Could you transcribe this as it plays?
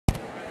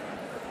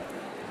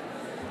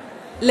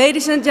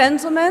Ladies and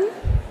gentlemen,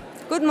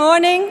 good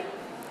morning.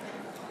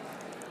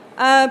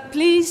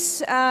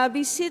 Please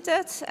be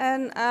seated,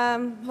 and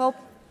well,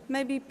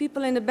 maybe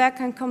people in the back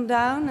can come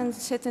down and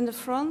sit in the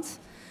front.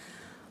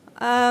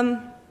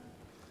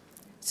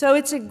 So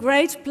it's a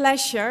great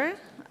pleasure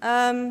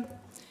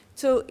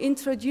to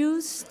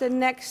introduce the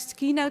next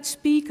keynote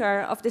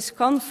speaker of this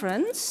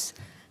conference.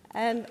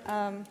 And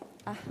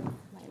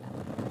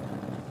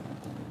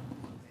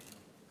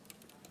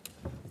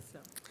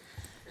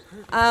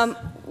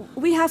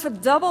we have a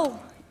double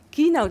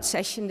keynote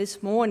session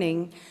this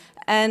morning,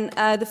 and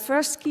the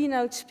first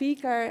keynote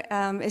speaker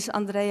is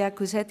Andrea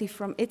Guzzetta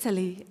from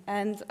Italy.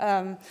 And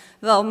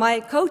well, my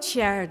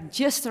co-chair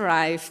just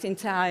arrived in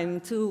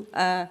time to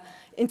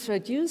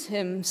introduce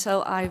him,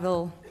 so I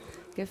will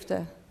give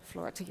the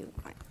floor to you.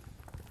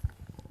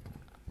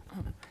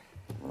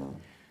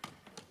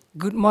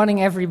 Good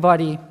morning,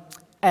 everybody.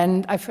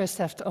 And I first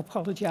have to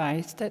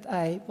apologize that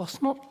I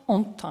was not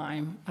on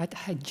time. I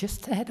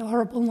just had a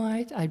horrible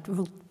night. I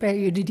will spare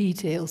you the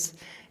details.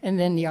 And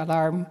then the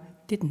alarm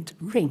didn't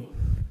ring.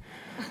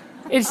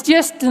 It's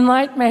just the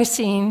nightmare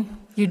scene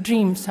you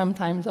dream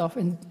sometimes of,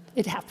 and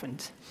it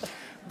happened.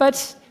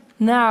 But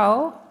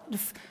now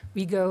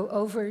we go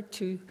over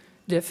to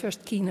the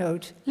first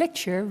keynote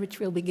lecture,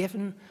 which will be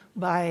given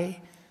by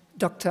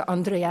Dr.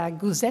 Andrea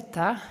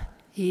Guzzetta.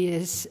 He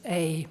is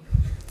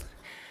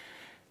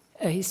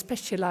He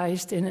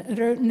specialized in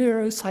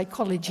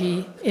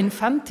neuropsychology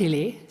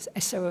infantile,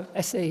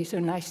 as they so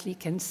nicely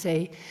can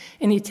say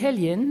in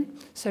Italian.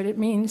 So that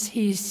means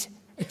he's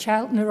a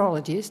child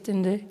neurologist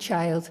and a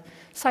child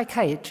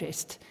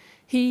psychiatrist.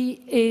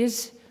 He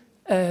is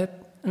an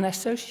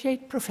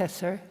associate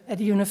professor at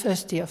the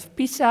University of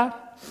Pisa,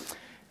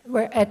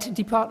 where at the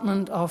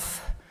Department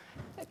of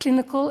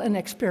Clinical and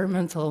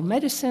Experimental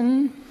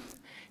Medicine.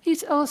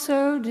 He's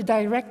also the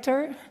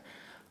director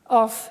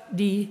of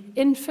the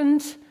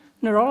infant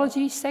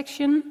neurology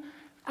section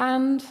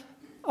and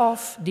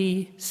of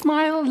the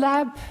SMILE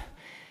lab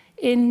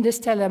in the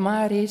Stella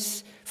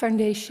Maris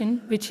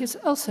Foundation, which is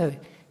also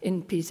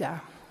in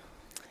Pisa.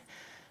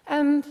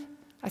 And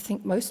I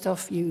think most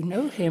of you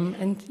know him,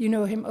 and you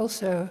know him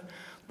also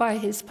by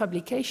his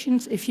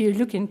publications. If you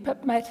look in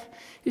PubMed,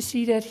 you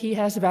see that he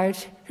has about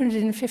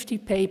 150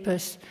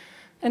 papers,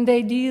 and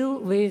they deal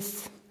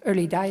with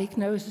early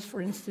diagnosis, for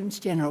instance,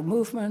 general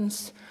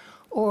movements,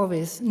 or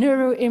with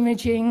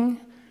neuroimaging,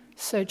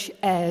 such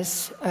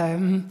as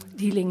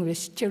dealing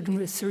with children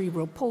with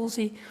cerebral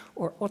palsy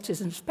or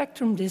autism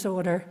spectrum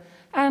disorder,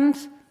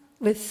 and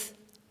with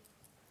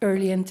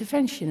early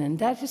intervention, and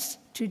that is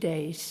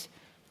today's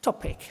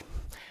topic.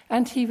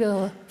 And he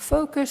will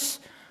focus,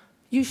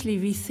 usually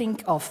we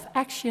think of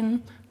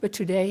action, but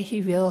today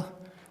he will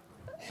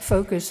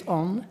focus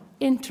on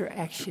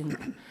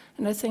interaction.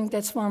 And I think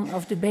that's one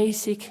of the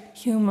basic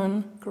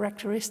human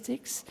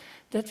characteristics,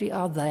 that we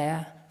are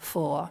there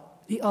for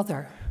the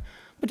other.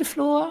 But the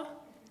floor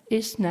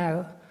is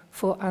now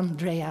for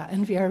Andrea,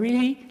 and we are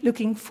really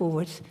looking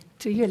forward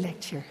to your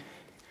lecture.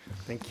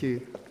 Thank you.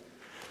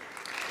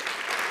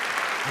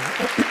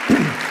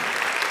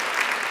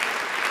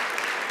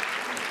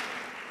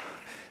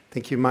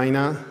 Thank you,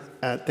 Maina.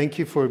 Thank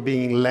you for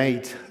being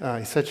late.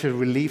 It's such a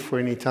relief for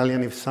an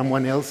Italian if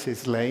someone else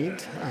is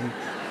late.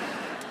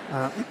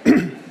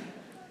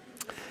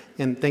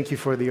 And thank you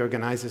for the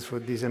organizers for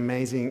this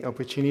amazing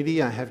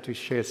opportunity. I have to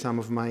share some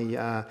of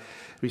my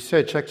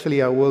research.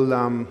 Actually, I will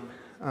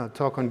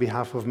talk on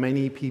behalf of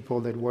many people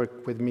that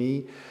work with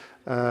me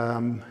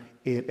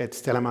at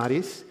Stella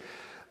Maris.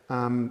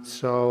 I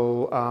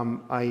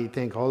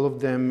thank all of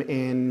them,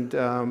 and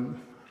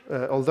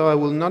although I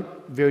will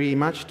not very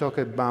much talk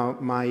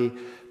about my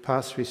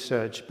past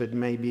research, but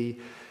maybe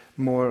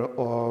more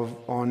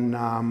on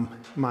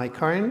my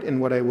current and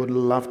what I would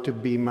love to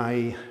be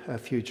my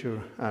future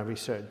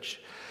research.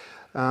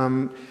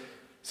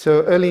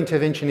 So early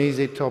intervention is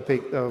a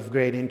topic of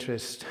great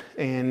interest,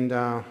 and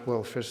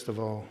well, first of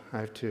all, I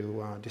have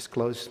to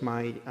disclose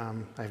I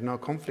have no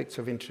conflicts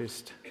of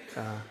interest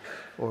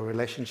or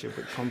relationship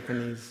with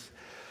companies.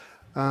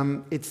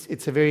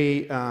 It's a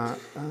very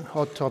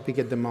hot topic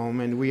at the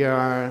moment. We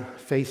are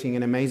facing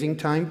an amazing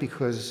time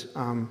because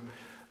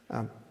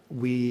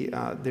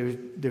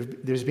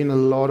there's been a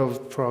lot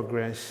of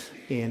progress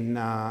in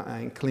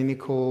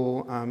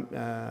clinical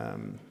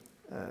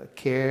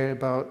care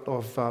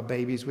of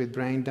babies with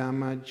brain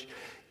damage,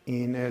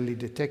 in early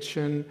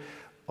detection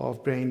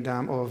of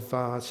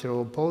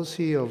cerebral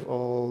palsy, of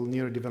all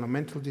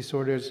neurodevelopmental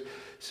disorders.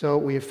 So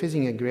we are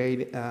facing a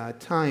great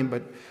time,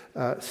 but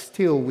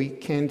still we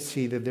can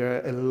see that there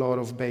are a lot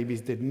of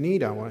babies that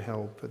need our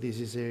help.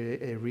 This is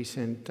a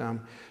recent,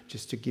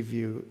 just to give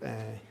you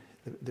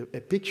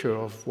a picture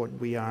of what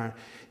we are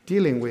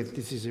dealing with.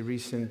 This is a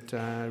recent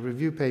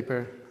review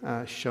paper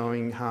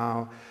showing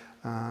how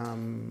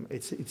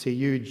it's a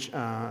huge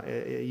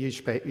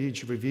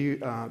review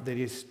that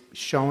is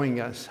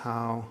showing us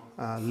how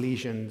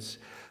lesions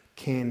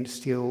can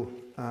still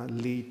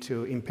lead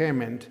to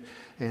impairment,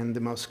 And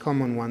the most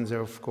common ones are,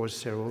 of course,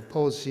 cerebral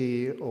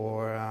palsy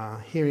or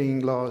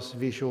hearing loss,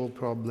 visual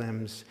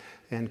problems,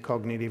 and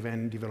cognitive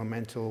and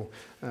developmental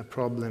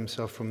problems.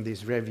 So from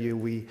this review,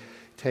 we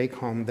take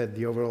home that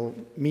the overall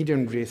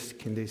median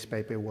risk in this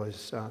paper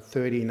was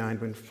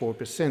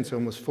 39.4%, so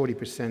almost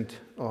 40%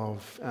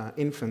 of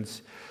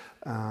infants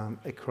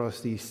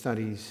across these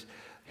studies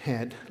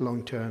had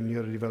long-term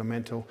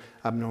neurodevelopmental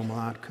abnormal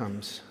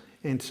outcomes.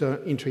 And so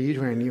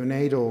intrauterine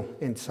neonatal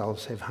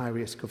insults have high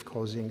risk of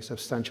causing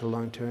substantial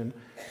long-term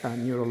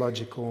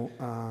neurological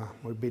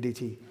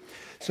morbidity.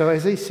 So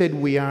as I said,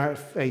 we are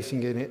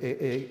facing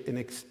an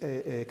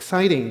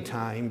exciting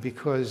time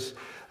because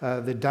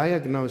the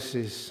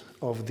diagnosis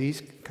of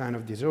these kind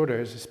of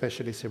disorders,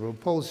 especially cerebral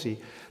palsy,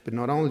 but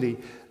not only,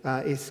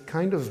 is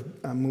kind of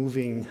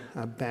moving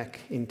back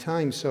in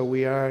time. So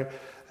we are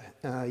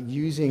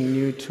using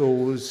new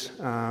tools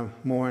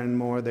more and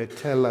more that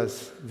tell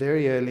us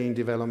very early in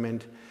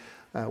development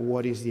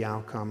what is the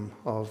outcome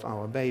of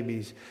our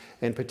babies,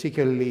 and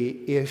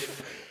particularly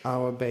if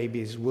our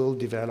babies will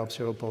develop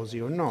cerebral palsy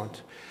or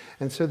not.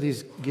 And so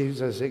this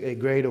gives us a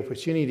great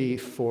opportunity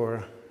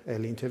for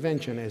early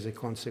intervention as a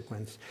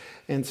consequence.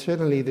 And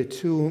certainly the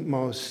two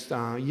most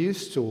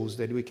used tools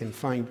that we can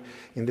find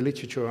in the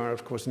literature are,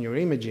 of course,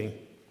 neuroimaging.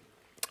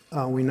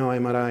 We know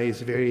MRI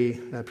is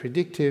very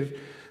predictive,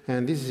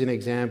 and this is an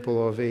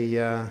example of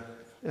a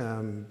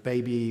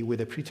baby with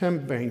a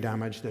preterm brain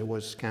damage that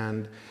was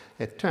scanned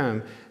at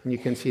term. And you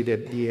can see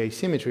that the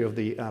asymmetry of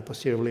the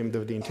posterior limb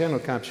of the internal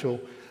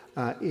capsule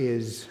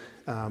is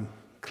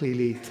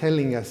clearly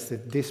telling us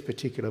that this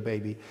particular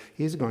baby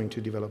is going to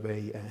develop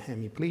a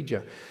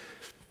hemiplegia.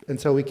 And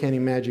so we can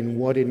imagine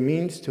what it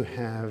means to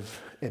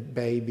have a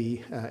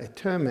baby at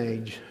term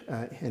age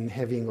and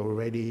having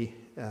already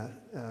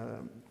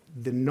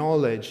the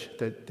knowledge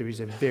that there is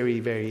a very,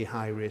 very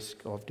high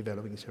risk of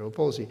developing cerebral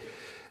palsy.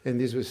 And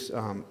this was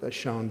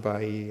shown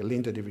by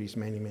Linda de Vries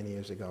many, many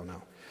years ago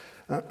now.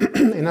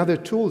 Another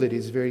tool that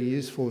is very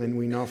useful, and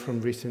we know from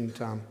recent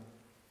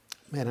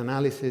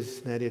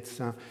meta-analysis that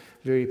it's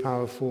very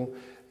powerful,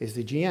 is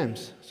the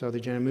GMs. So the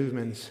general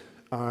movements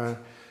are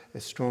a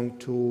strong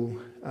tool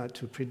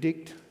to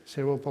predict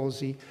cerebral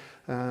palsy.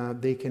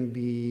 They can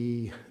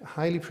be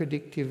highly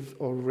predictive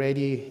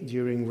already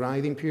during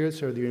riding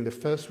periods or during the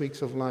first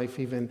weeks of life,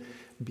 even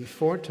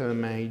before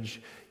term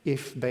age,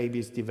 if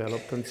babies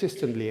develop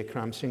consistently a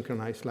cramp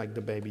synchronized like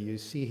the baby you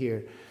see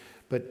here.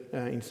 But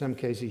in some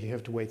cases, you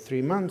have to wait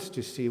 3 months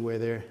to see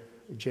whether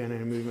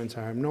general movements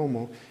are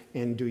abnormal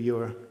and do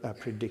your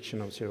prediction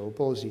of cerebral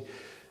palsy.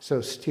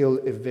 So still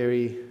a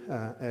very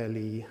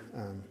early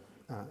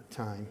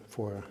time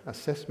for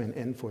assessment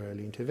and for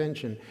early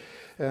intervention.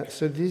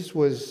 So this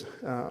was,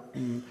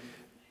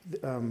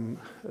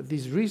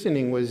 this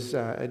reasoning was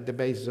at the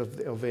basis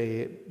of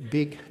a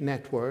big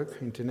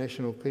network,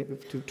 international,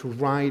 to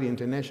write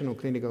international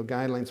clinical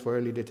guidelines for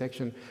early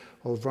detection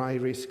of high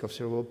risk of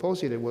cerebral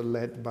palsy that were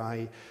led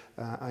by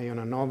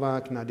Iona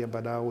Novak, Nadia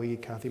Badawi,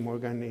 Kathy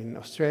Morgan in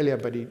Australia,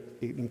 but it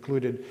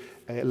included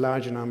a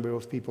large number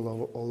of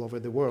people all over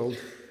the world.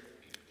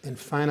 And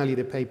finally,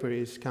 the paper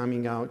is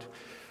coming out,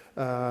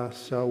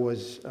 so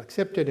was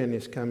accepted and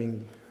is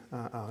coming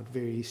out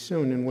very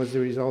soon, and was the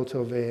result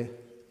of a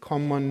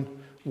common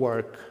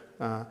work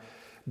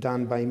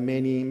done by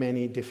many,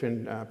 many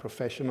different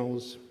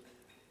professionals.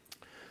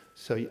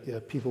 So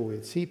people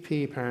with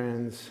CP,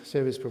 parents,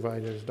 service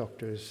providers,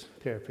 doctors,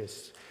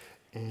 therapists,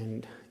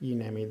 and you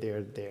name it,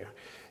 they're there.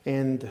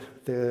 And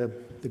the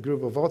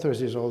group of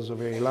authors is also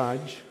very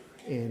large,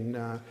 and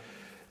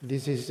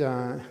this is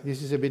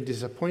a bit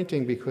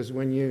disappointing because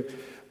when you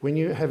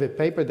have a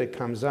paper that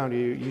comes out,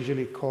 you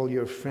usually call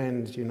your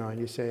friends, you know, and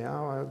you say,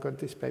 "Oh, I got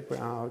this paper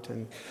out,"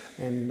 and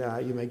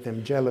you make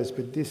them jealous.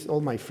 But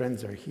all my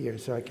friends are here,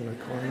 so I cannot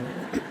call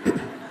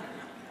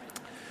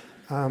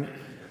them.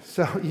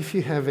 So if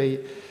you have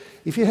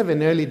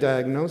an early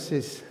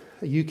diagnosis,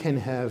 you can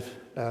have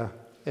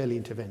early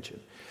intervention,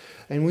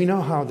 and we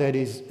know how that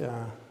is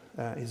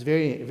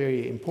very,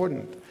 very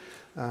important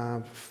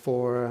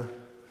for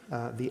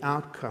the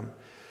outcome.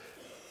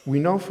 We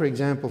know, for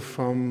example,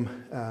 from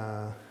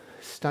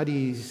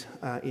studies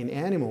in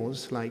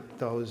animals, like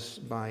those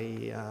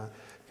by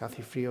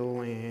Kathy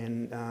Friel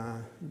and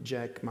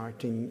Jack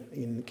Martin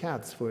in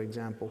cats, for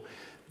example,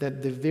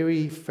 that the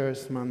very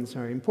first months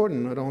are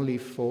important, not only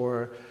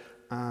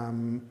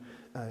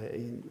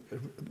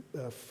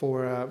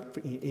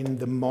in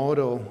the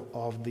model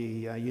of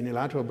the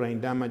unilateral brain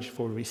damage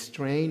for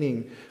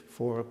restraining,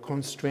 for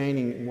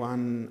constraining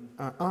one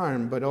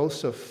arm, but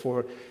also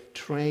for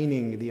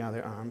training the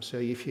other arm. So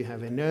if you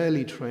have an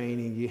early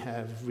training, you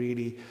have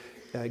really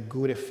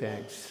good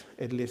effects,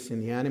 at least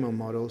in the animal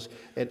models,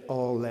 at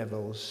all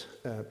levels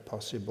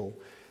possible,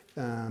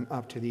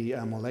 up to the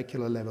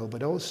molecular level,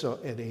 but also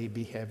at a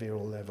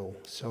behavioral level,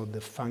 so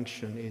the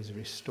function is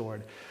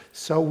restored.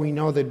 So we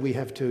know that we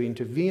have to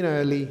intervene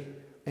early,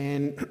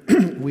 and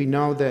we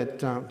know that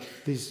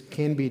this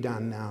can be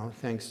done now,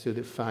 thanks to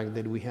the fact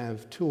that we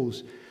have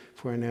tools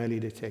for an early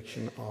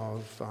detection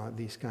of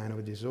these kind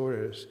of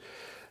disorders.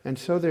 And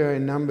so there are a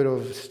number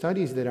of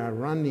studies that are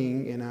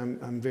running, and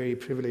I'm very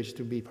privileged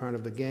to be part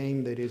of the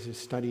game. There is a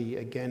study,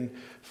 again,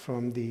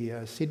 from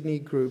the Sydney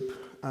group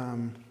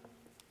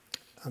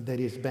that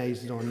is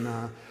based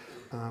on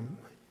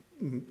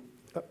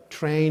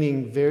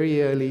training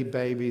very early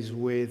babies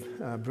with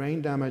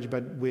brain damage,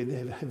 but with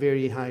a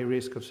very high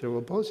risk of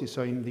cerebral palsy.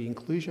 So in the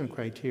inclusion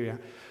criteria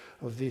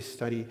of this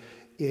study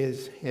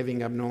is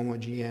having abnormal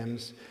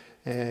GMs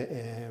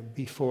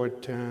before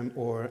term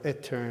or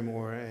at term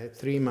or at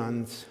 3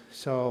 months.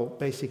 So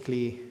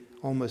basically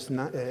almost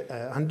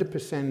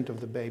 100%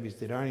 of the babies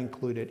that are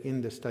included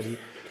in the study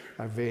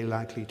are very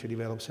likely to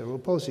develop cerebral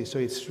palsy. So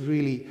it's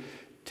really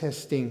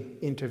testing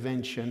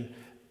intervention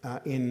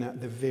in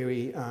the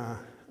very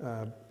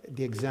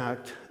the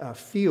exact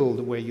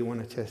field where you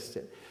want to test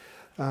it.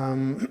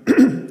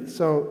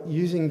 So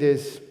using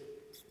this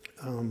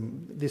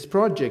this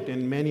project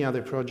and many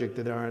other projects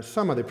that are,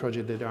 some other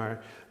projects that are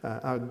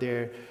out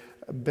there,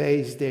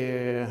 base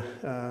their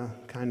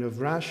kind of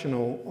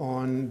rationale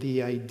on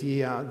the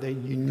idea that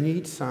you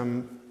need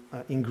some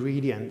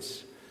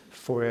ingredients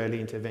for early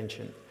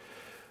intervention.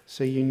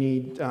 So you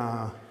need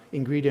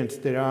ingredients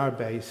that are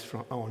based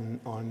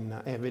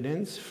on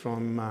evidence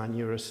from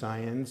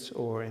neuroscience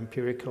or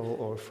empirical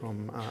or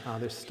from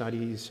other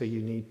studies. So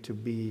you need to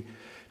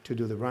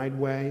do the right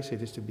way. So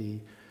it has to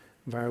be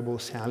variable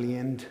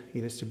salient.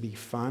 It has to be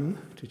fun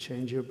to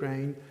change your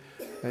brain.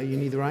 You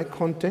need the right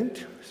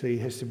content. So it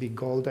has to be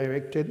goal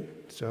directed.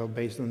 So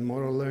based on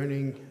moral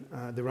learning,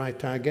 the right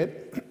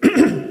target.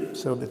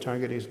 So the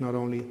target is not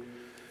only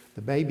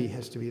the baby, it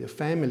has to be the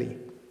family.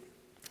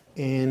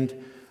 And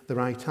the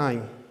right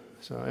time.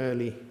 So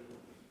early,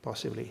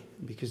 possibly,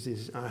 because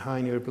there's a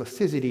high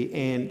neuroplasticity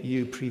and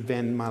you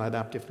prevent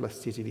maladaptive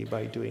plasticity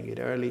by doing it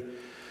early.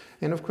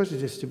 And of course, it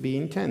has to be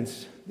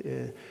intense.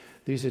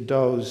 There's a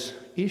dose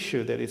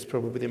issue that is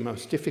probably the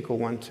most difficult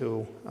one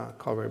to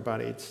cover, but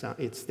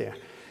it's there.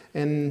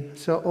 And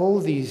so all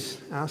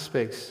these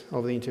aspects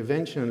of the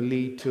intervention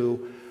lead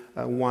to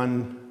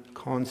one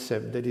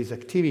concept that is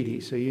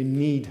activity. So you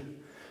need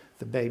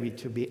the baby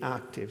to be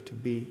active,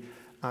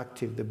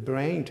 the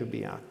brain to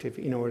be active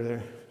in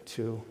order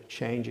to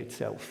change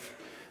itself.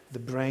 The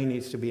brain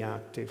needs to be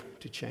active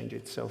to change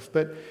itself.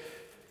 But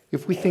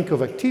if we think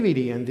of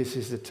activity, and this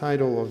is the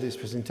title of this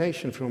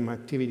presentation, from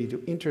activity to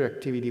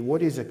interactivity,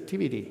 what is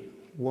activity?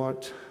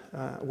 What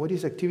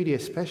is activity,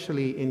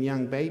 especially in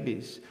young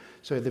babies?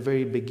 So at the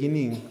very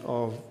beginning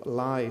of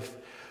life,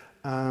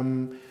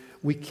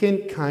 we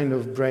can kind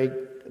of break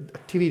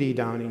activity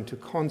down into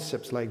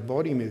concepts like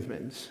body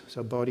movements.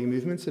 So body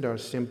movements that are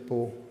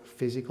simple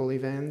physical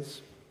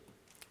events,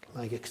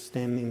 like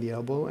extending the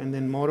elbow, and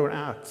then motor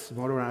acts.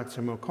 Motor acts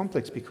are more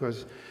complex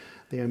because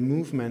they are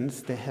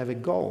movements that have a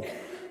goal.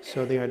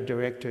 So they are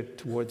directed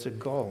towards a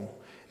goal.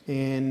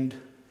 And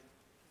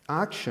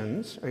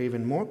actions are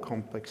even more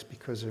complex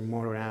because the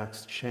motor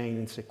acts chain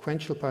in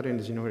sequential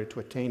patterns in order to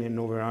attain an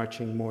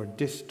overarching, more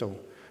distal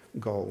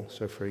goal.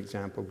 So for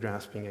example,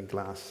 grasping a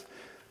glass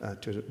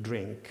to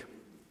drink.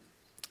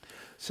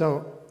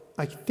 So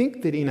I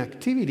think that in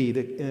activity,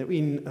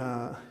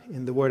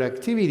 in the word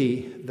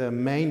activity, the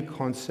main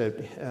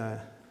concept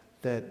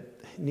that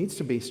needs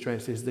to be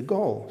stressed is the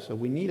goal. So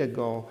we need a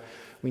goal.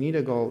 We need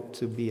a goal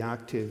to be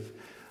active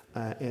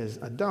as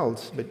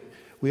adults, but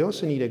we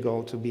also need a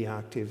goal to be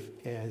active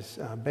as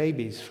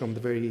babies from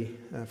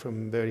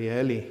very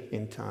early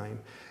in time.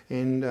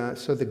 And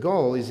so the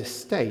goal is a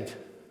state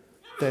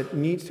that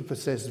needs to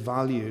possess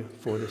value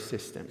for the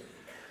system.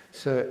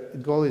 So the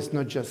goal is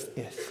not just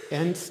an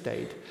end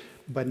state,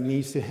 but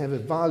needs to have a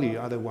value,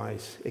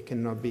 otherwise it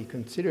cannot be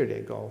considered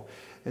a goal.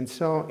 And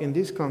so in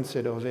this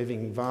concept of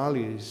having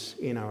values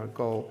in our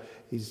goal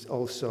is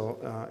also,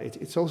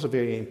 it's also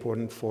very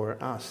important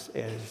for us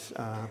as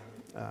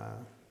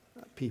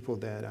people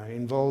that are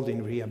involved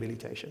in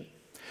rehabilitation.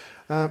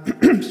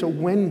 So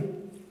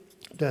when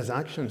does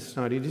action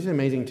start? It is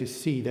amazing to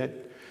see that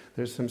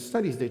there's some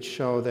studies that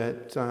show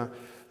that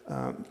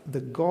the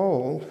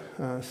goal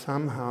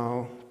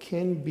somehow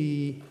can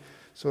be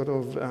sort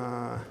of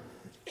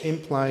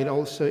implied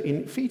also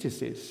in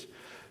fetuses.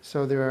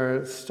 So there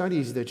are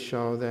studies that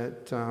show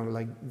that,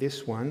 like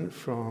this one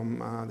from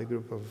the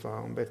group of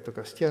Umberto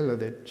Castiello,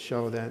 that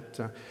show that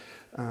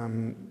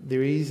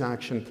there is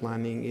action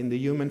planning in the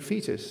human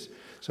fetus.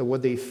 So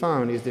what they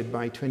found is that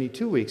by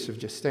 22 weeks of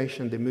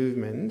gestation, the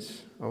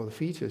movements of the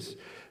fetus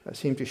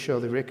seem to show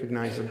the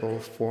recognizable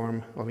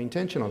form of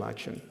intentional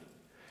action,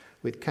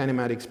 with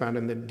kinematics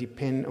patterns that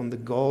depend on the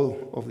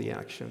goal of the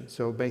action.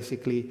 So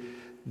basically,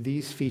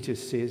 these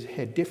fetuses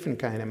had different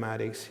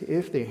kinematics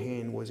if their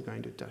hand was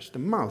going to touch the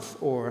mouth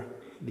or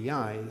the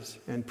eyes,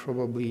 and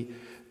probably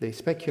they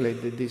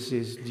speculate that this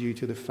is due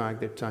to the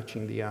fact that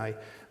touching the eye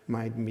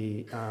might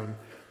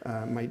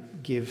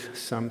give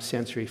some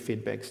sensory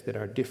feedbacks that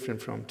are different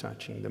from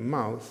touching the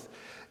mouth.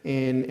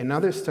 And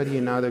another study,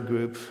 another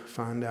group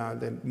found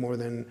out that more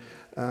than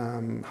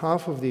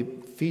half of the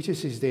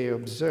fetuses they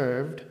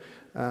observed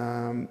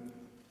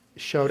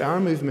showed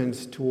arm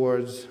movements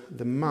towards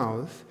the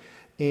mouth,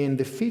 and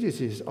the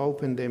fetuses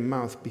open their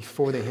mouth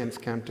before their hands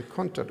come to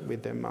contact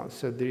with their mouth.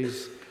 So there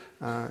is,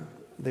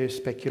 their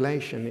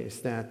speculation is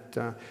that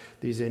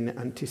there's an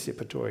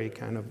anticipatory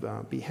kind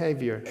of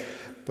behavior.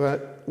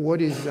 But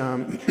what is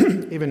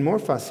even more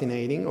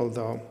fascinating,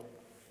 although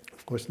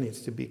of course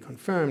needs to be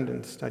confirmed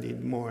and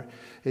studied more,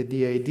 is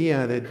the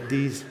idea that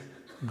these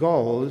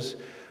goals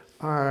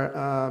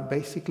are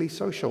basically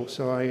social,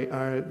 so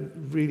are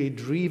really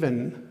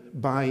driven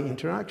by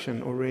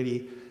interaction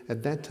already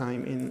at that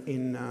time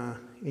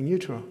in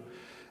utero.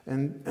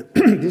 And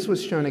this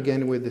was shown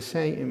again with the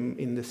same,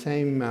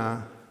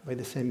 by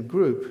the same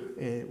group,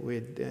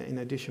 with, in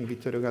addition,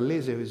 Vittorio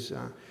Gallese, who's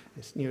a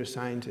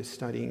neuroscientist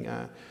studying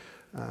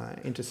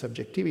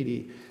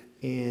intersubjectivity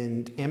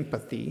and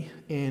empathy.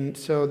 And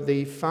so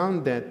they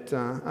found that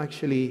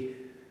actually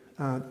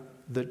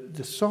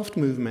the soft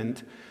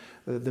movement,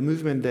 the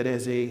movement that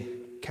has a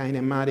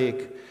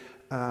kinematics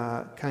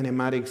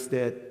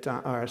that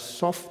are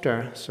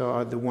softer, so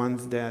are the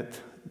ones that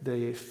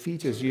the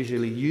fetus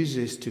usually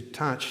uses to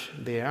touch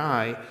their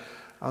eye,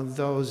 are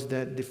those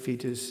that the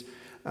fetus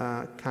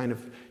kind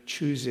of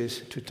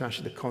chooses to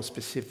touch the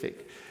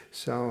conspecific.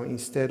 So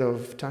instead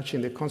of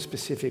touching the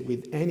conspecific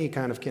with any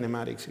kind of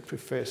kinematics, it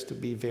prefers to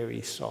be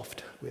very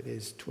soft with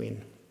his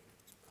twin,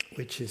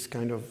 which is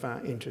kind of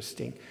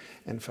interesting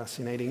and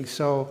fascinating.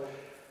 So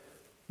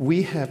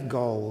we have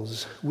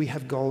goals. We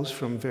have goals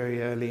from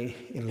very early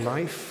in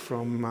life,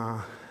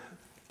 from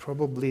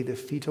probably the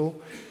fetal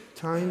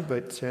time,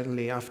 but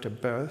certainly after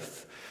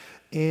birth.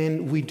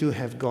 And we do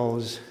have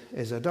goals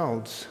as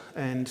adults.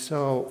 And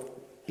so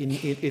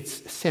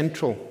it's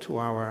central to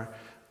our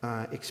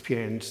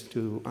experience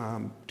to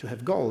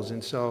have goals.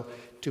 And so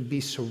to be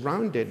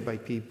surrounded by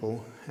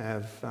people who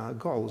have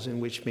goals,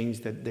 and which means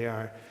that they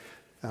are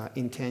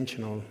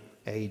intentional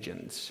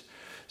agents.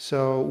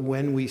 So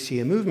when we see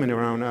a movement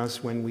around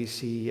us, when we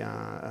see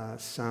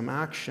some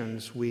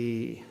actions,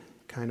 we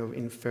kind of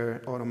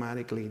infer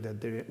automatically that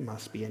there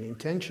must be an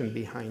intention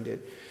behind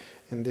it.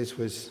 And this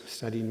was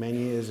studied many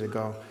years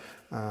ago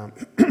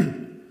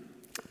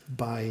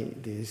by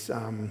these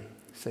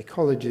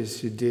psychologists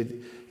who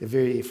did a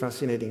very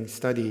fascinating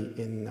study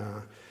in,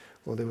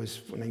 well, there was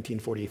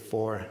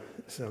 1944,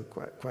 so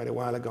quite a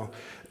while ago,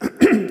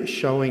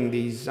 showing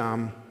these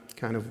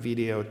kind of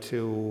video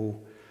to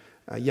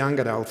young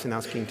adults and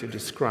asking to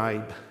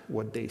describe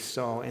what they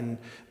saw. And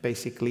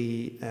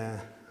basically,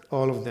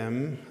 all of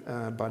them,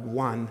 but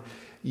one,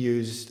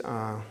 used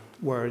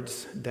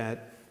words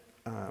that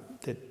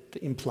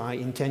imply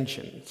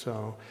intention.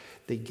 So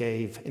they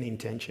gave an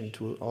intention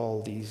to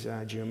all these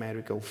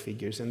geometrical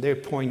figures. And their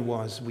point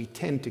was, we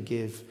tend to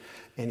give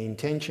an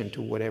intention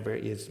to whatever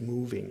is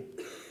moving.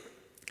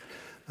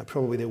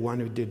 Probably the one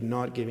who did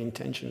not give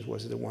intentions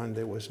was the one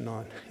that was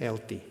not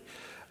healthy.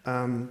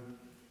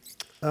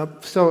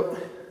 So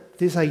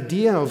this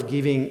idea of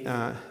giving,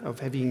 of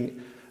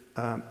having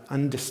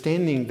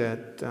understanding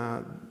that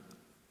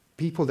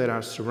people that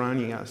are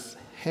surrounding us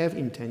have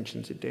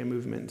intentions in their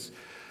movements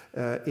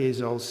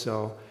is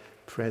also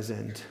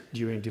present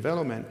during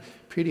development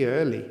pretty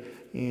early.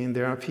 And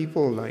there are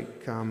people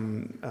like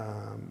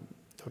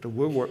Dr.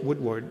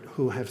 Woodward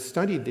who have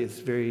studied this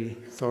very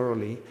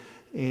thoroughly,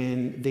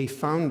 and they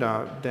found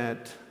out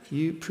that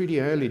you pretty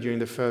early during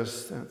the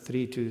first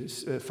 3 to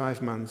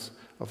 5 months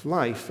of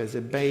life as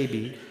a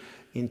baby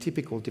in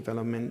typical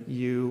development,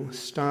 you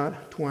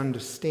start to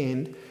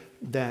understand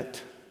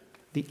that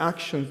the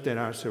actions that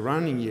are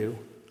surrounding you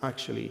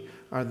actually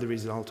are the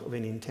result of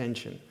an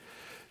intention.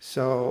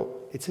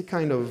 So it's a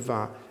kind of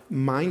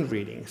mind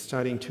reading,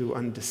 starting to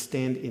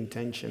understand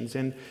intentions.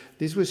 And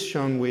this was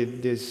shown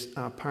with this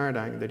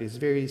paradigm that is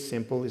very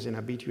simple, is an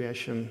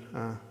habituation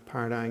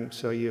paradigm.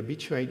 So you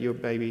habituate your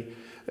baby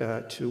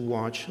to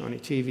watch on a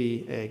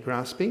TV a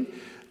grasping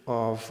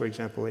of, for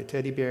example, a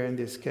teddy bear in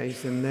this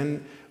case, and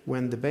then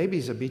when the baby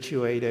is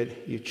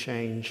habituated, you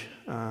change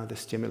the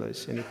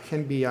stimulus. And it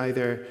can be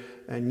either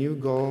a new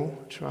goal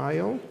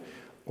trial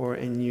or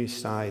a new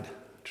side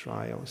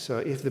trial. So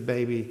if the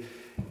baby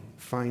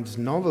finds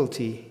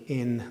novelty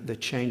in the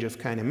change of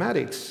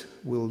kinematics,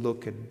 we'll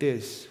look at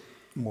this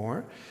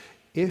more.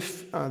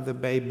 If the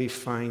baby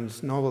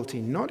finds novelty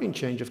not in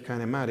change of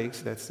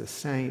kinematics, that's the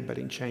same, but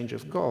in change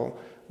of goal,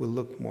 we'll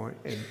look more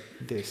at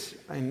this.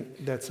 And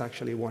that's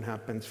actually what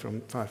happens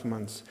from 5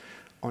 months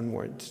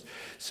onwards.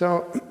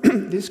 So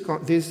this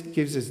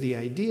gives us the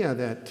idea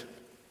that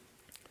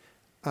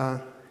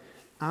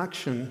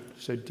action,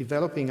 so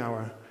developing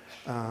our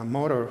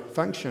motor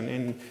function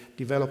and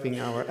developing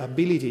our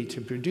ability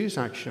to produce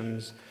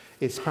actions,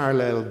 is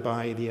paralleled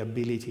by the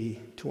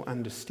ability to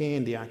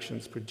understand the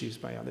actions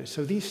produced by others.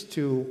 So these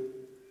two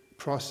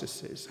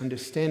processes,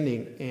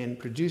 understanding and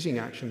producing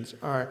actions,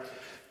 are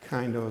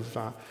kind of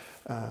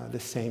the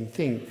same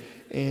thing.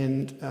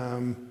 And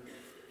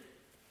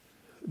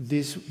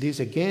this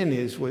again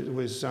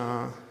was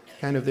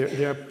kind of,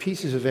 there are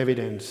pieces of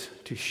evidence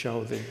to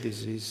show that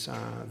this is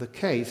the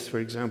case. For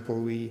example,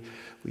 we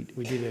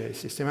did a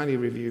systematic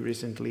review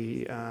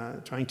recently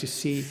trying to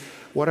see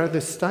what are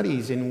the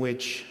studies in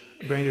which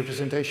brain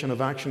representation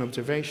of action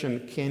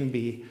observation can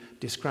be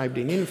described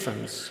in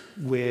infants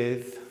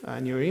with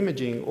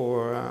neuroimaging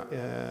or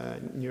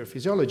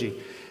neurophysiology.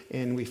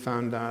 And we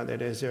found out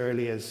that as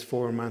early as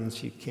 4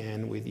 months, you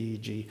can, with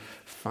EEG,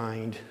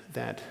 find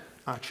that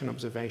action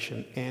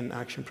observation and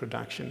action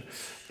production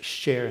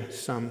share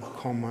some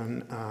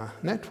common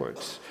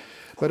networks.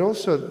 But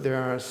also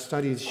there are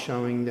studies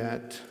showing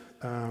that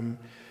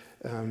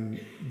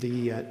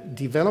the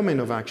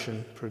development of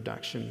action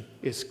production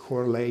is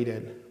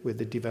correlated with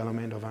the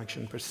development of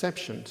action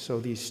perception. So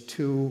these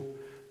two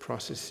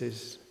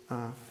processes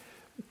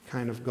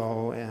kind of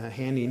go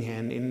hand in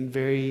hand in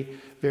very,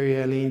 very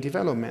early in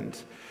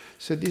development.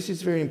 So this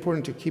is very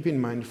important to keep in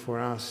mind for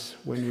us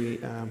when we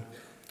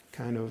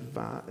kind of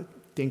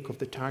think of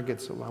the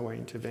targets of our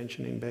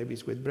intervention in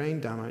babies with brain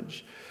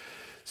damage.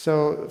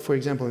 So, for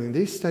example, in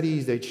these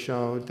studies, they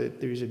showed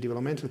that there is a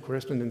developmental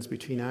correspondence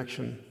between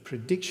action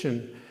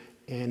prediction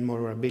and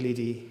motor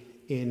ability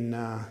in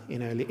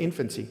early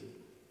infancy.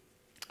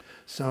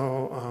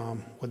 So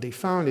what they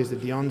found is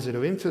that the onset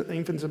of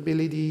infant's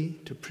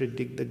ability to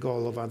predict the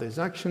goal of others'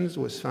 actions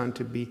was found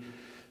to be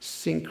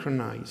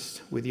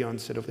synchronized with the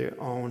onset of their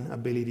own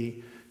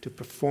ability to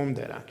perform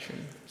that action.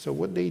 So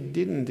what they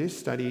did in this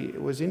study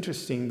was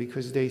interesting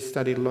because they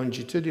studied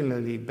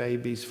longitudinally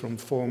babies from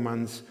 4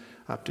 months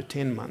up to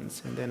 10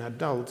 months, and then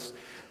adults,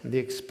 and they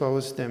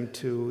exposed them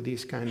to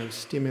these kind of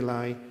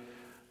stimuli.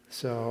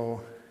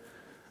 So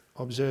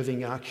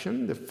observing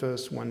action, the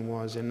first one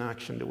was an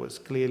action that was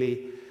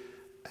clearly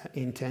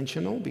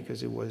intentional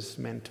because it was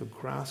meant to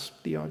grasp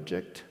the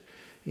object.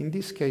 In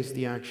this case,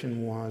 the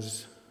action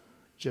was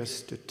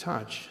just to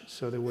touch,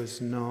 so there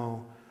was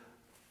no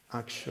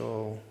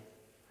actual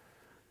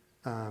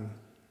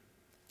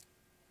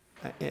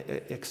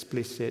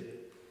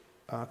explicit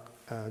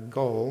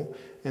goal,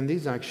 and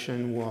this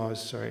action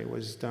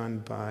was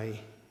done by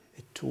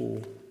a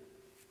tool.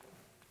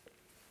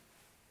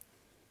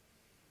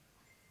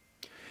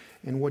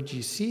 And what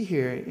you see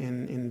here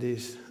in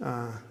this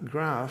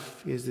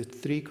graph is the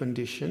 3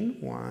 condition,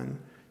 1,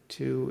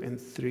 2, and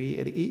 3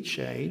 at each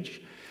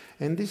age.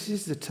 And this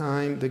is the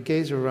time, the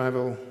gaze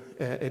arrival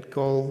at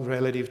goal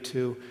relative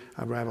to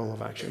arrival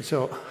of action.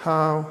 So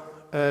how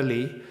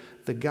early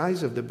the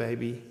gaze of the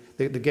baby,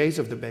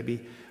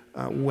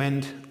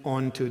 went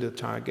on to the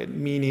target,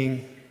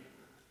 meaning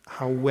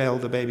how well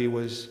the baby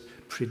was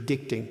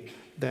predicting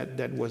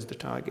that was the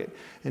target.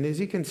 And as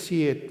you can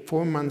see, at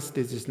 4 months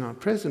this is not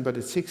present, but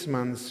at 6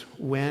 months,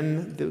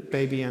 when the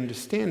baby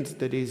understands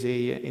that is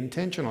a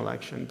intentional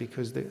action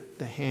because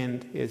the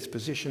hand is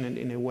positioned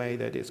in a way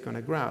that it's going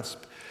to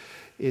grasp,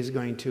 is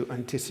going to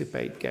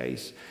anticipate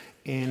gaze.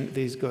 And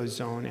this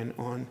goes on and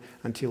on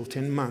until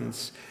 10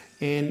 months.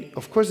 And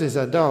of course, as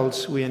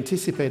adults, we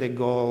anticipate a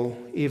goal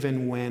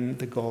even when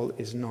the goal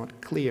is not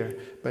clear.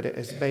 But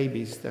as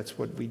babies, that's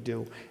what we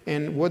do.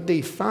 And what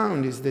they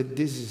found is that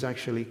this is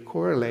actually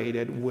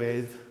correlated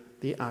with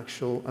the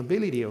actual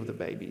ability of the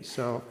baby.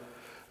 So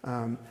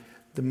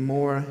the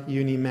more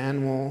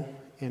unimanual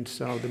and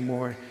so the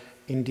more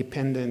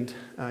independent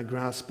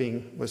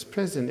grasping was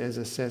present, as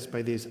assessed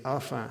by this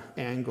alpha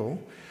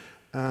angle,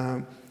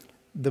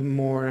 the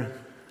more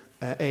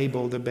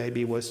able the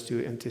baby was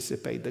to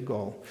anticipate the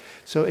goal.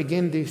 So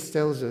again, this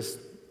tells us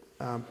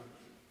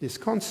this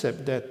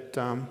concept that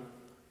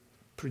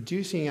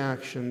producing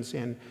actions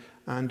and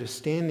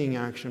understanding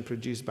action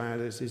produced by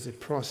others is a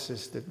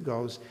process that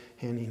goes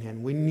hand in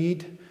hand. We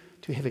need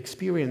to have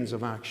experience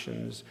of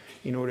actions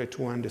in order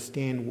to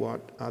understand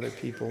what other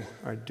people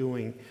are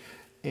doing.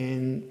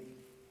 And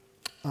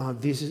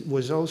this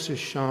was also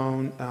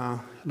shown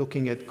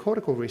looking at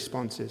cortical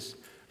responses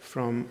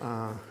from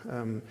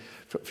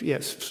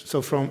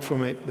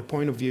the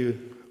point of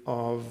view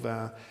of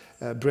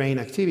brain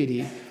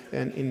activity.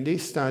 And in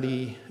this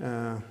study,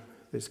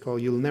 it's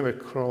called You'll Never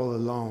Crawl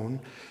Alone,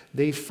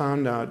 they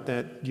found out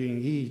that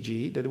during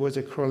EEG, there was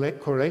a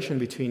correlation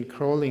between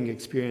crawling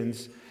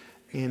experience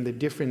and the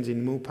difference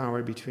in move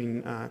power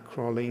between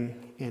crawling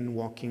and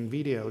walking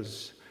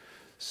videos.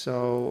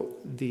 So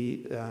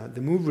the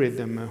move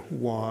rhythm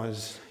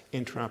was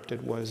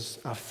interrupted, was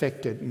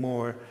affected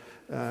more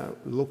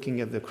looking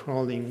at the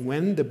crawling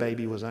when the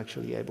baby was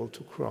actually able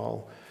to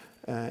crawl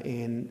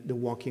and the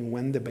walking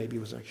when the baby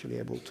was actually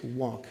able to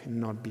walk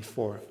and not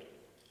before.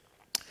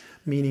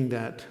 Meaning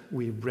that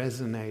we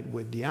resonate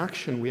with the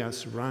action we are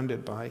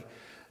surrounded by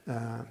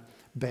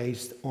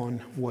based on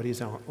what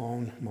is our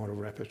own motor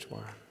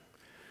repertoire.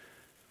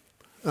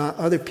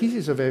 Other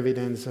pieces of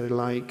evidence are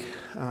like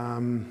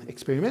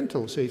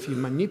experimental. So if you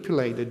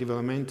manipulate the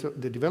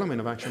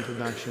development of action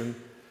production,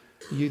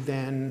 you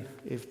then,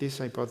 if this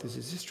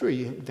hypothesis is true,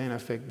 you then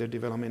affect the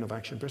development of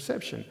action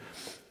perception.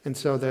 And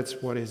so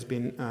that's what has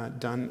been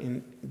done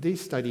in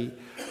this study,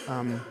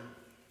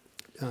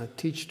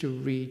 Teach to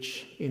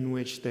Reach, in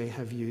which they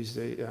have used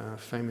the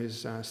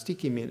famous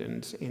sticky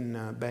mittens in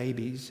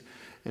babies.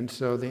 And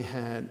so they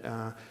had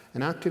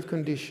an active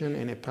condition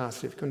and a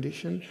passive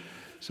condition.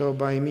 So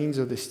by means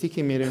of the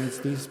sticky mittens,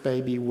 these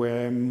babies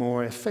were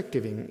more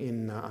effective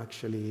in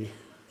actually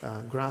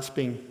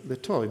grasping the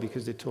toy,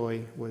 because the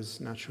toy was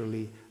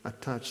naturally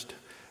attached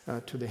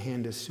to the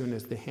hand as soon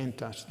as the hand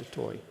touched the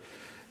toy.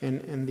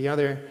 And the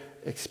other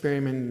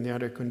experiment, the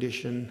other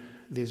condition,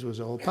 this was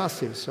all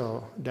passive,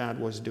 so dad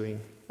was doing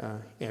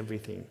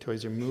everything.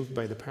 Toys are moved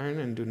by the parent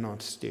and do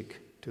not stick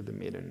to the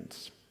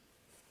mittens.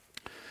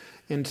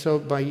 And so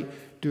by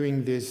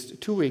doing this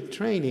 2-week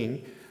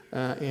training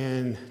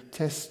and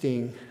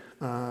testing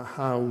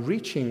how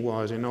reaching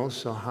was, and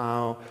also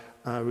how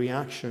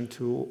reaction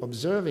to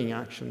observing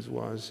actions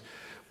was,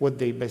 what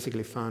they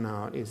basically found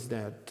out is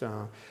that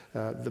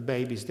the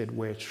babies that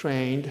were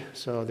trained,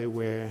 so they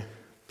were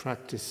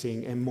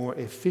practicing a more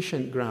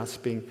efficient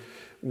grasping,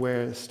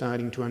 were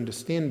starting to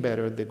understand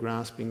better the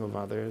grasping of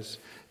others,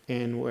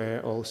 and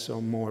were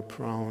also more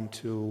prone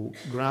to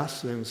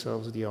grasp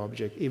themselves the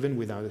object even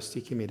without the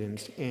sticky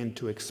mittens, and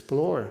to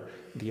explore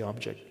the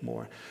object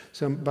more.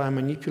 So by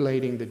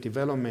manipulating the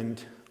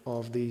development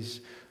of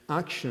these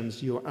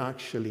actions, you're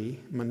actually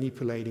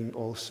manipulating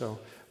also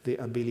the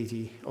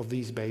ability of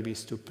these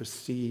babies to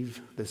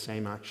perceive the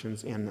same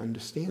actions and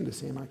understand the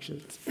same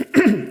actions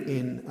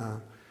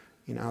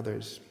in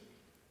others.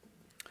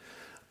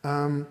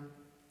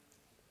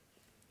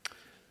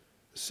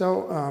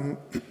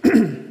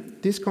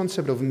 This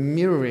concept of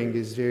mirroring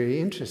is very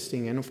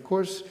interesting, and of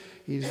course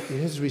it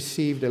has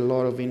received a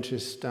lot of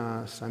interest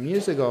some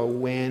years ago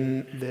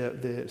when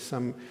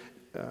some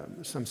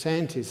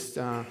scientists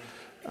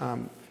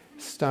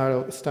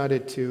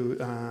started to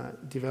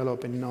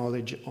develop a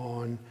knowledge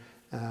on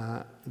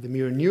the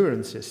mirror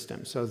neuron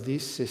system. So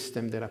this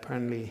system that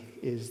apparently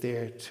is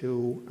there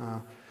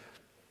to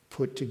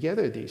put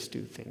together these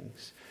two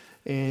things.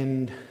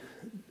 And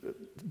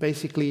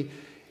basically,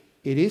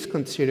 it is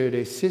considered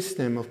a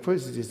system, of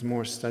course it is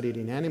more studied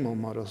in animal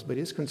models, but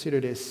it's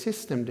considered a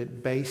system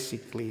that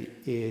basically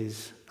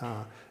is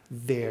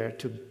there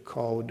to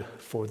code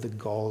for the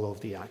goal of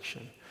the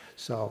action.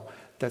 So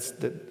that's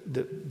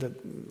the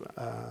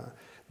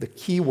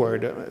key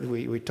word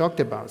we talked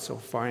about so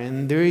far.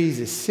 And there is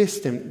a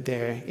system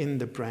there in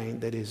the brain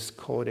that is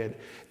coded,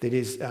 that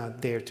is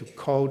there to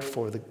code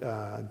for the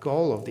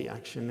goal of the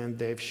action. And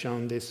they've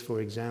shown this,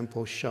 for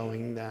example,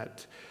 showing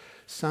that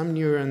some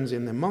neurons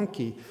in the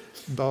monkey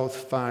both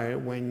fire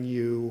when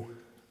you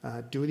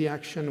do the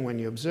action, when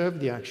you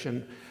observe the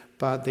action,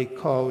 but they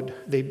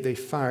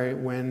fire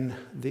when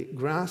the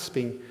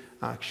grasping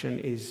action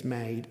is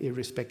made,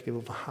 irrespective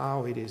of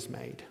how it is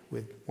made,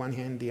 with one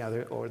hand, the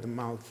other, or the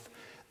mouth.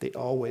 They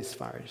always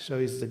fire. So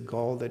it's the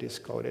goal that is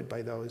coded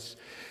by those.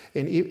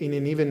 And in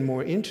an even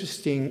more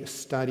interesting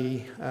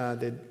study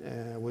that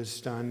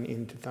was done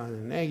in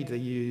 2008, they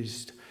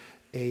used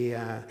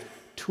a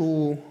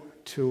tool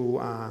to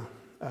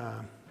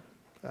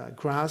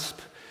grasp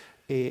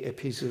a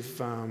piece of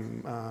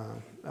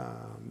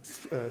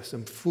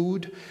some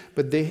food,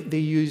 but they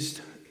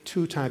used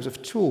two types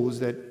of tools.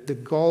 That the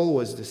goal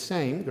was the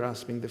same,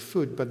 grasping the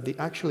food, but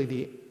actually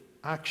the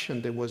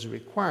action that was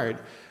required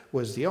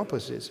was the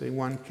opposite. So in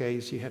one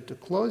case you had to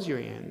close your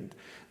hand,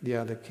 the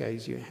other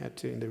case you had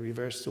to, in the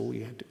reverse tool,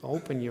 you had to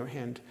open your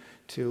hand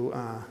to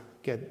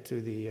get to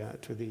the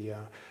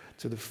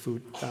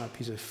food,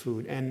 piece of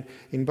food. And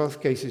in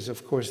both cases,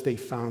 of course, they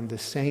found the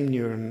same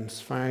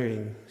neurons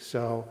firing.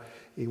 So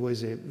it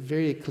was a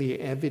very clear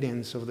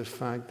evidence of the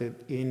fact that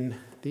in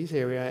this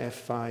area,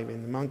 F5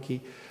 in the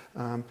monkey,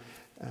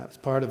 as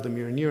part of the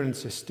mirror neuron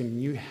system,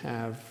 you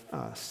have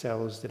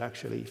cells that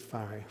actually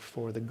fire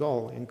for the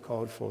goal and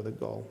code for the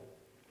goal.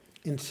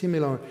 And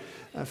similar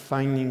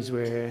findings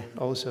were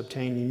also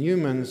obtained in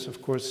humans,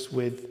 of course,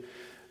 with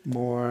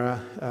more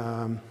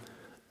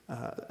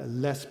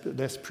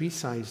less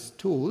precise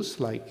tools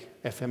like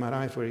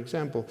fMRI, for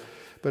example.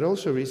 But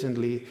also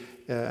recently,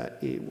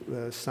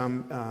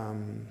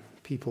 some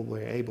people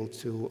were able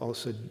to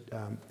also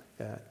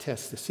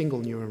test the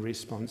single neuron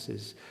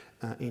responses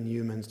in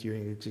humans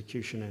during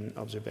execution and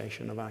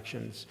observation of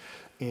actions.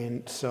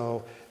 And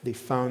so they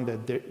found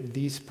that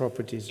these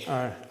properties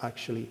are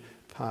actually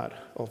part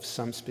of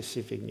some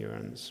specific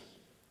neurons.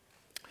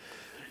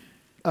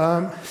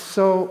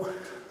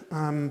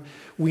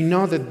 We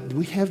know that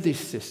we have this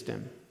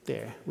system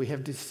there. We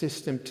have this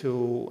system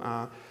to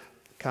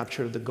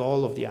capture the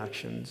goal of the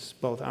actions,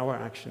 both our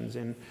actions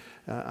and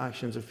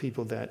actions of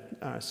people that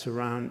are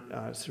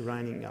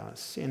surrounding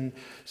us. And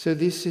so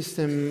this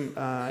system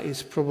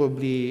is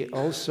probably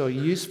also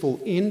useful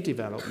in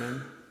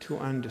development to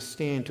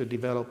understand, to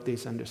develop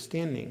this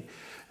understanding.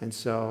 And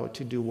so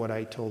to do what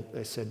I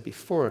said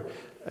before,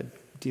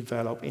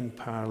 develop in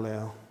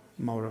parallel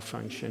motor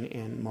function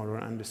and motor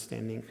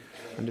understanding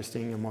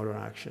of motor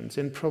actions.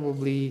 And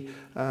probably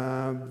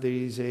there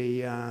is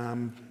the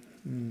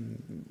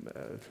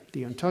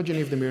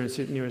ontogeny of the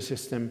mirror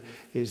system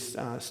is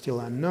still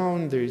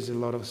unknown. There is a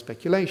lot of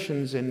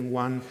speculations, and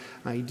one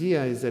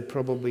idea is that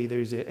probably there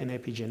is an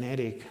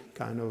epigenetic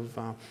kind of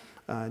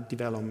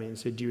development.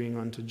 So during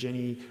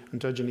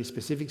ontogeny,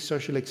 specific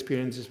social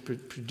experiences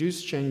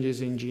produce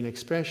changes in gene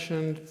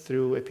expression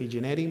through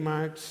epigenetic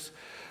marks.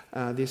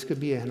 this could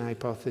be an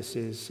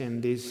hypothesis,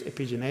 and these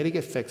epigenetic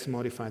effects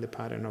modify the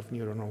pattern of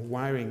neuronal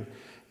wiring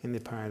in the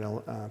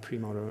parallel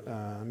premotor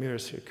mirror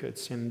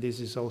circuits, and this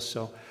is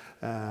also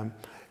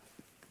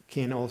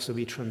can also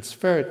be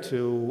transferred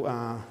to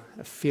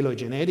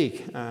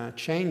phylogenetic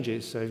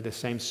changes. So if the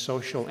same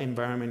social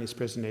environment is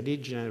present at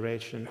each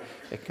generation,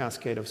 a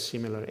cascade of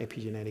similar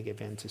epigenetic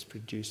events is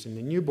produced in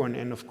the newborn.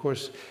 And of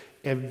course,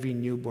 every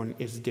newborn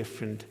is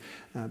different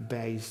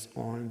based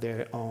on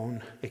their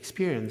own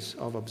experience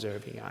of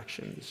observing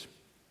actions.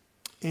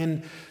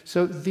 And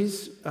so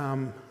this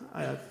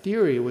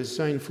theory was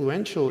so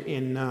influential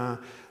in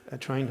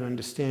trying to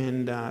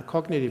understand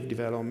cognitive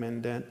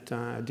development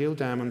that Dill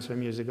Diamond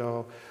some years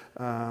ago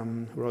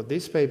wrote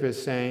this paper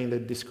saying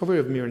that discovery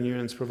of mirror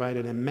neurons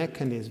provided a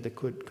mechanism that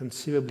could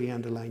conceivably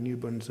underlie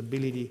newborns'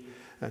 ability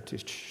to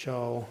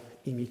show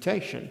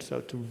imitation,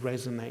 so to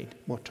resonate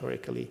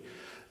motorically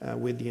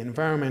with the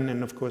environment.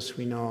 And of course,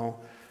 we know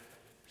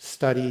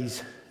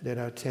studies that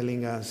are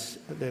telling us,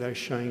 that are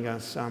showing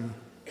us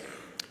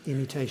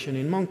imitation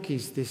in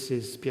monkeys. This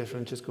is Pier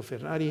Francesco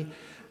Ferrari,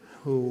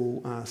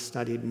 who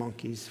studied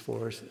monkeys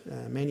for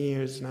many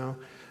years now.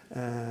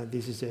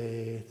 This is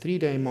a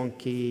 3-day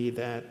monkey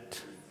that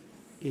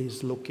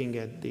is looking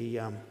at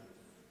the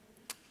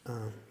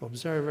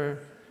observer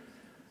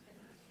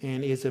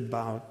and is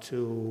about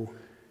to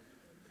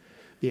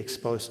be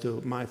exposed to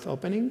mouth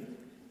opening.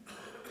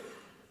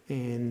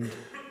 And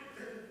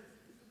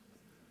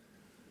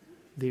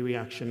the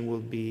reaction will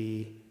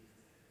be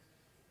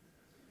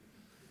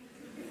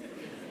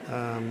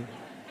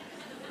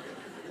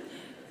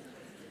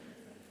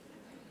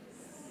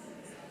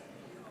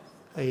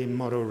a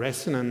motor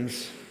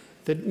resonance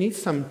that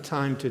needs some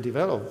time to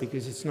develop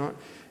because it's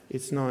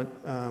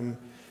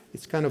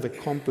kind of a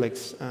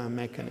complex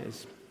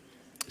mechanism.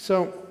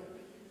 So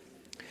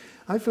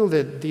I feel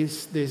that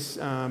this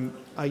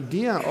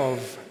idea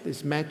of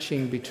this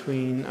matching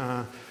between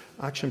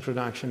action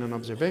production and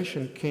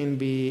observation can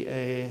be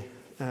a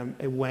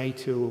way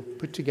to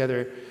put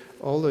together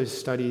all those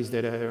studies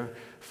that are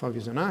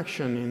focused on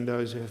action and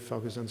those who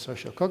focus on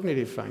social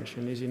cognitive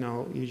function. As you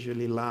know,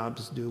 usually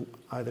labs do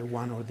either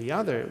one or the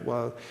other,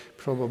 while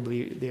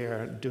probably they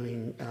are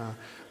doing,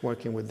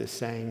 working with the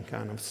same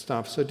kind of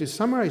stuff. So to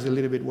summarize a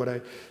little bit what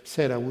I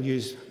said, I will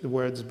use the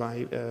words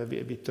by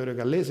Vittorio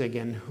Gallese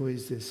again, who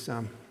is this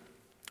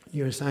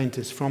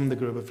neuroscientist from the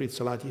group of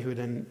Rizzolatti, who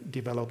then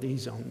developed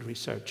his own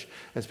research,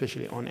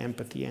 especially on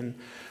empathy and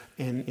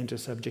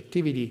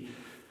intersubjectivity.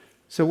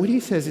 So what he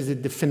says is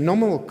that the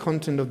phenomenal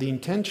content of the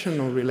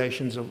intentional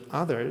relations of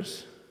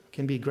others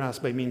can be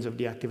grasped by means of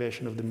the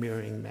activation of the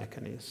mirroring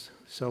mechanism.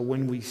 So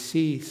when we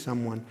see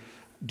someone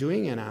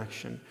doing an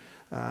action,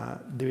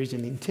 there is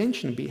an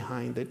intention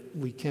behind that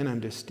we can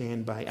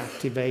understand by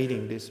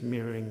activating these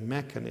mirroring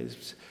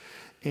mechanisms.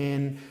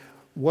 And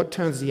what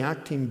turns the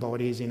acting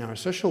bodies in our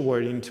social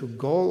world into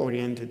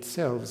goal-oriented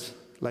selves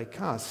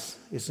like us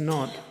is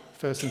not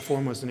first and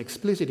foremost an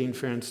explicit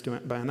inference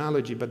by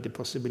analogy, but the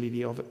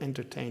possibility of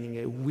entertaining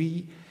a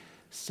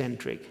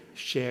we-centric,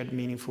 shared,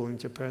 meaningful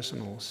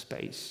interpersonal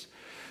space.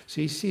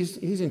 So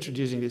he's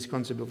introducing this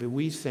concept of a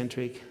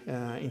we-centric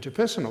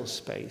interpersonal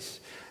space,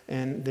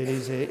 and that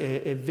is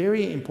a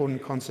very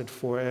important concept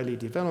for early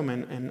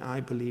development, and I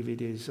believe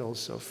it is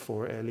also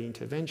for early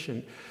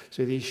intervention.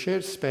 So the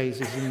shared space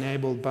is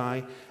enabled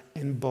by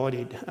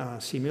embodied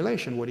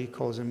simulation, what he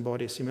calls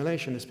embodied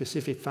simulation, a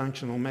specific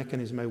functional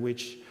mechanism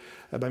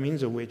by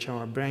means of which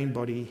our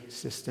brain-body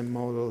system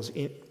models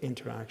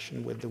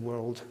interaction with the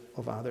world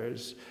of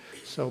others.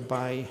 So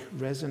by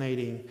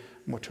resonating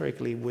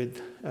motorically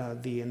with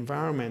the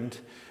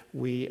environment,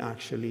 we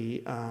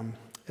actually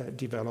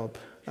develop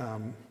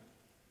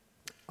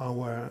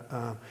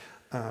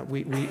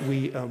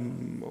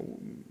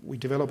we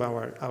develop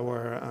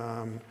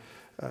our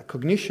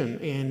cognition,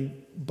 and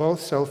both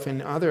self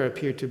and other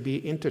appear to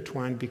be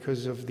intertwined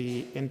because of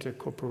the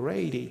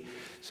intercorporeity.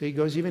 So he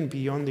goes even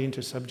beyond the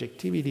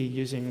intersubjectivity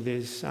using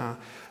this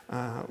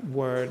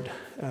word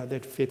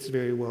that fits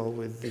very well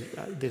with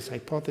this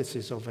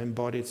hypothesis of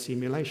embodied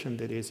simulation,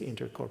 that is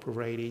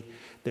intercorporeity,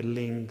 that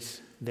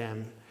links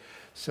them.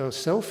 So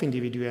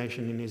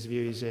self-individuation, in his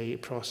view, is a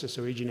process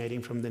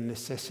originating from the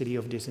necessity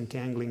of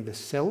disentangling the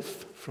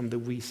self from the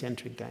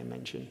we-centric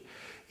dimension,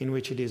 in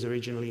which it is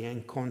originally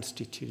and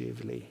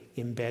constitutively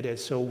embedded.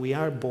 So we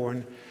are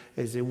born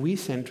as a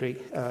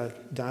we-centric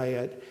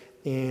dyad,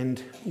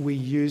 and we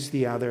use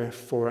the other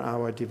for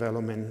our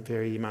development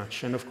very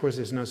much. And of course,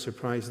 there's no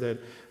surprise that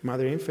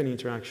mother-infant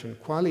interaction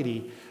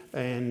quality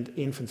and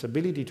infant's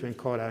ability to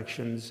encode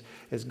actions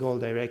as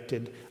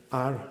goal-directed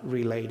are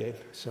related.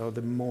 So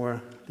the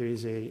more there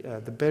is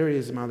the better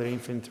is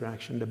mother-infant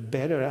interaction, the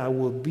better I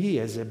will be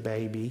as a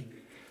baby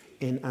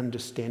in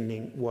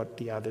understanding what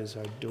the others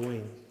are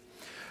doing.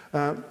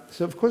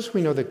 So of course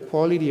we know the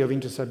quality of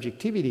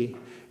intersubjectivity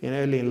in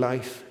early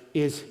life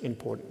is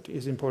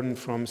important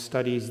from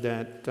studies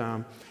that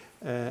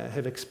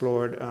have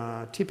explored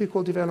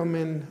typical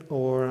development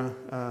or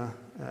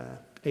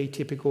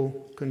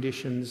atypical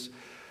conditions.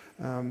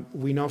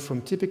 We know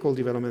from typical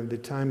development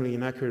that timely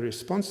and accurate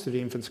response to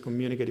the infant's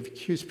communicative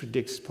cues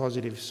predicts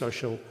positive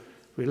social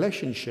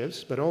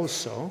relationships, but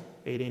also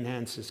it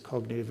enhances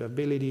cognitive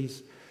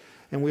abilities.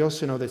 And we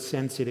also know that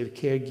sensitive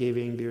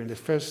caregiving during the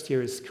first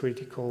year is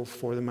critical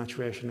for the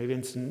maturation of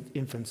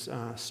infants'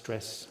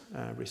 stress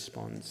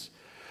response.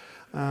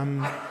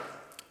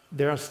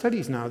 There are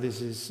studies now,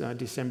 this is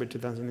December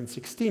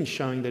 2016,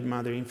 showing that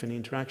mother-infant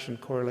interaction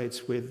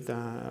correlates with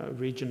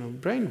regional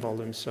brain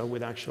volumes, so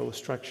with actual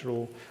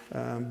structural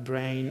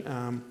brain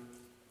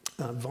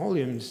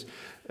volumes.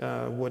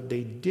 What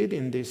they did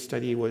in this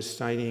study was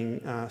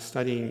studying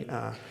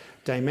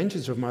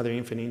dimensions of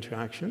mother-infant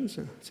interactions,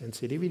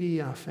 sensitivity,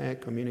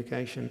 affect,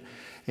 communication,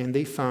 and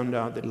they found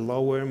out that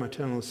lower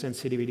maternal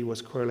sensitivity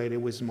was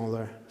correlated with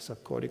smaller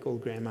subcortical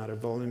gray matter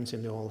volumes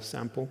in the whole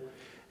sample.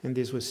 And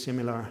this was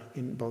similar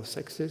in both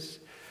sexes.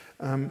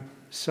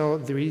 So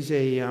there is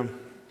a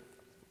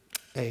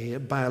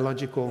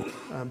biological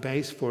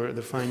base for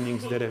the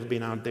findings that have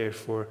been out there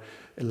for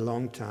a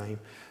long time,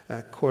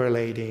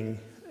 correlating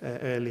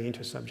early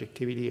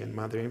intersubjectivity and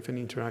mother-infant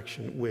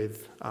interaction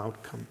with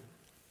outcome.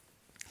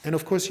 And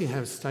of course, you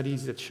have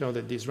studies that show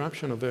that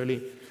disruption of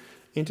early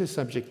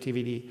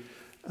intersubjectivity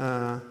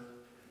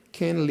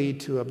can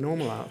lead to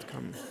abnormal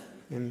outcome.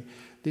 And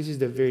this is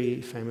the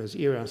very famous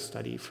ERA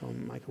study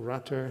from Michael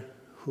Rutter,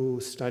 who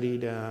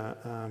studied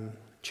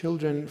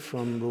children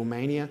from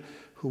Romania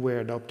who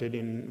were adopted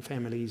in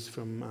families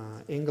from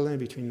England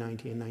between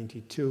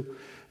 1992.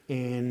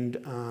 And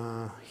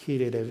he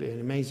did an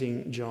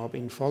amazing job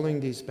in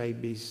following these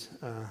babies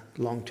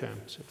long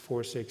term, so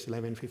 4, 6,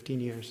 11, 15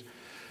 years.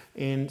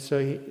 And so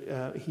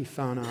he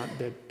found out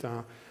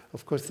that,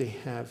 of course, they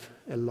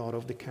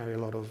carry a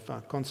lot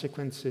of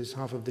consequences.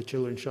 Half of the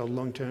children showed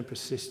long-term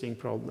persisting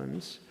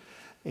problems.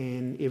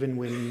 And even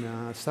when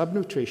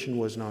subnutrition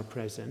was not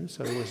present,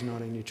 so there was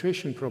not a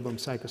nutrition problem,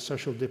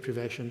 psychosocial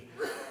deprivation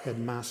had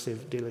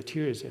massive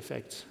deleterious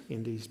effects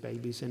in these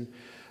babies. And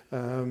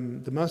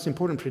the most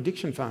important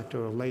prediction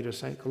factor of later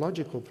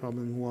psychological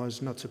problem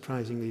was, not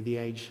surprisingly, the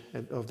age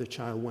of the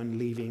child when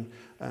leaving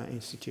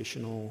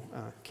institutional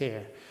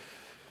care.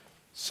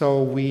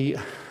 So we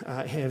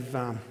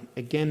have,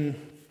 again,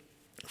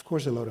 of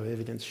course, a lot of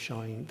evidence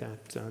showing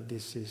that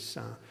this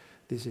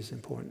is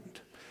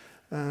important.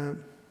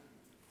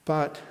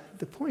 But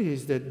the point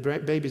is that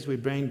babies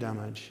with brain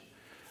damage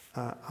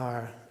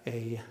are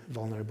a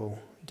vulnerable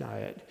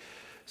diet.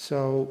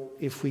 So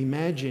if we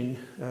imagine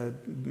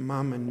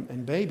mom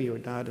and baby, or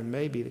dad and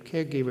baby, the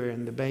caregiver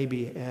and the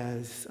baby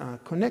as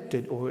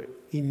connected or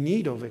in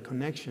need of a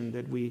connection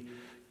that we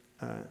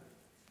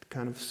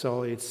kind of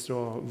saw it's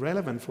so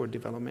relevant for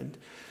development.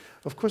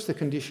 Of course, the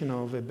condition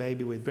of a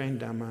baby with brain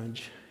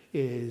damage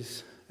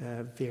is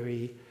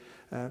very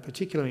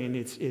particularly, and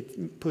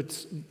it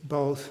puts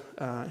both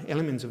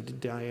elements of the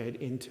diet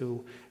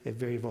into a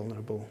very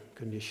vulnerable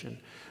condition.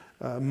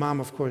 Mom,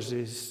 of course,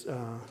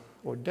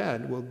 or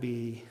dad will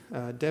be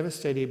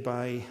devastated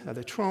by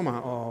the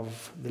trauma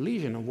of the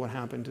lesion, of what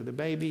happened to the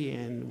baby,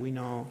 and we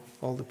know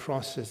all the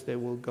process they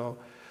will go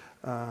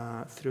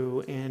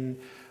through, and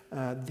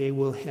they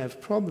will have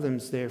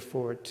problems,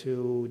 therefore,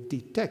 to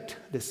detect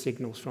the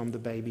signals from the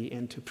baby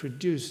and to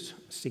produce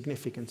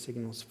significant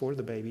signals for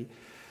the baby.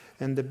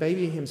 And the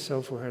baby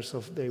himself or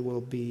herself, they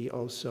will be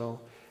also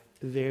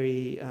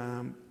very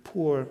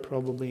poor,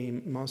 probably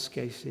in most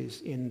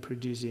cases, in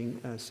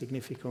producing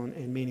significant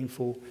and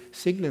meaningful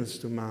signals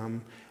to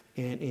mom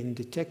and in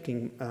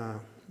detecting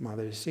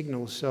mother's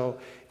signals. So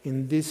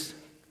in this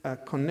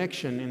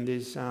connection, in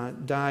this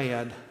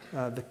dyad,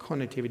 the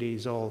connectivity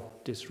is all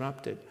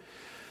disrupted.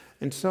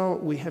 And so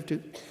we have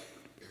to,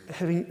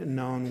 having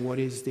known what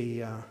is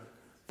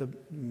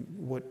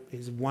what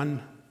is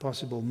one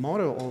possible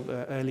model of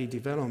early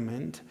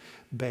development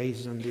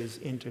based on this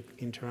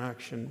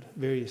interaction,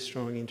 very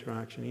strong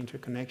interaction,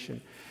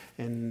 interconnection,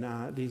 and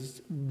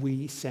this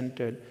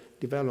we-centered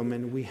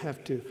development, we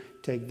have to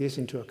take this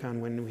into account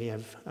when we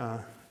have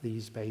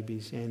these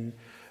babies. And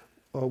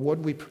what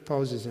we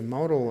propose as a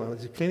model,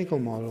 as a clinical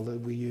model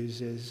that we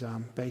use, is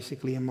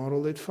basically a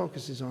model that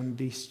focuses on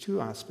these two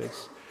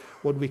aspects,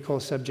 what we call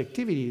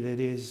subjectivity,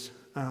 that is,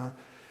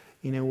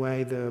 in a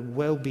way, the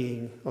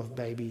well-being of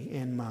baby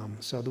and mom.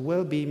 So the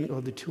well-being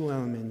of the two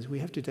elements, we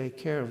have to take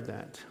care of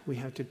that. We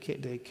have to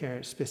take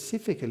care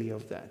specifically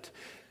of that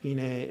in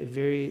a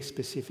very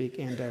specific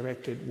and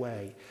directed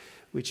way,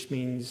 which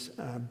means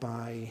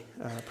by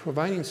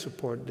providing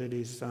support that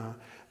is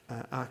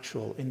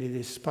actual, and it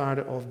is part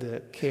of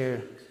the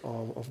care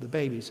of the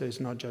baby. So it's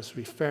not just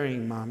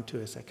referring mom to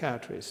a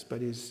psychiatrist,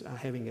 but is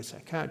having a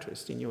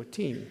psychiatrist in your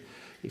team,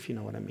 if you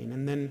know what I mean.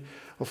 And then,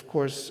 of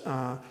course,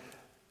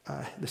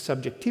 the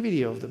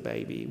subjectivity of the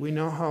baby. We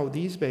know how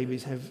these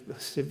babies have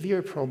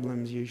severe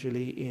problems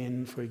usually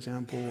in, for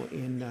example,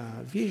 in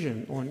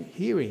vision or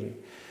hearing.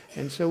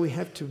 And so we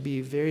have to be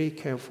very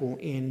careful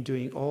in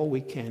doing all we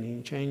can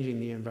in changing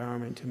the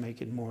environment to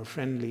make it more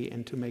friendly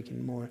and to make it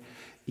more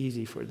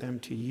easy for them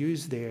to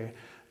use their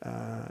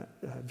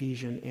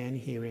vision and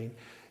hearing.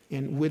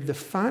 And with the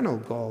final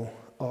goal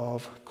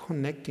of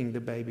connecting the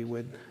baby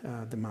with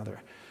the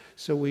mother.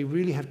 So we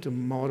really have to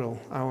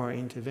model our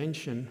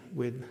intervention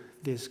with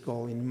this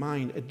goal in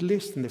mind, at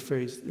least in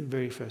the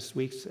very first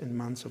weeks and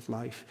months of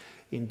life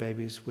in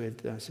babies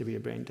with severe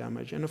brain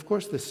damage. And of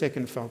course, the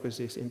second focus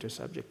is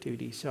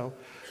intersubjectivity. So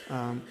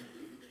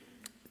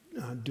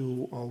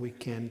do all we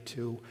can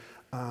to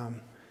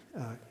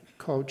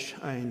coach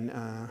and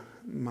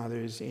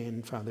mothers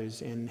and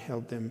fathers and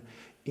help them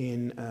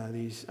in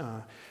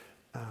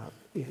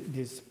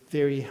this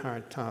very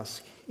hard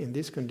task in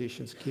these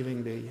conditions,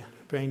 given the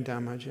brain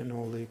damage and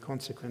all the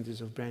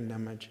consequences of brain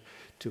damage,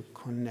 to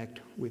connect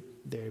with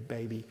their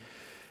baby.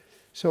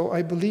 So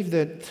I believe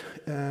that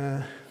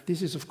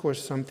this is, of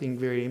course, something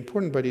very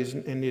important, but is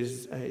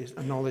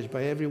acknowledged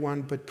by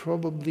everyone. But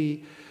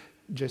probably,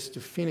 just to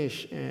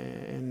finish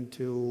and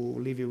to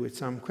leave you with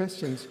some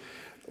questions,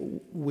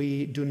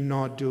 we do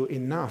not do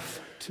enough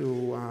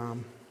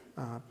to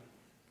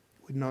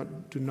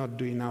do not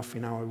do enough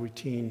in our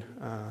routine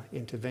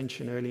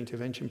early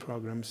intervention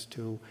programs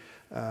to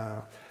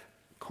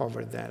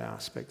cover that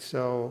aspect.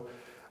 So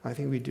I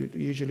think we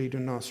usually do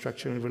not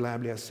structurally and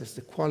reliably assess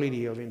the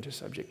quality of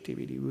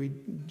intersubjectivity.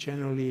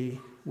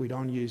 We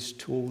don't use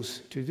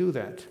tools to do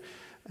that.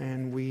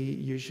 And we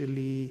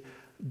usually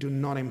do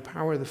not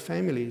empower the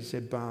families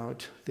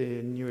about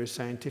the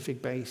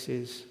neuroscientific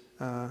basis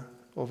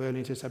of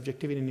early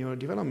intersubjectivity in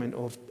neurodevelopment,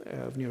 of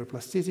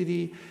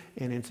neuroplasticity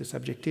and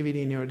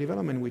intersubjectivity in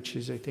neurodevelopment, which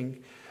is, I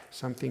think,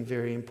 something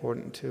very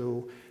important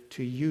to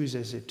use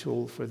as a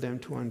tool for them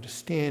to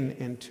understand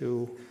and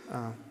to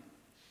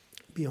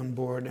be on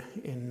board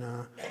in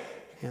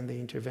the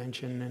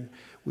intervention. And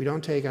we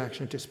don't take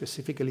action to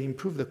specifically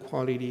improve the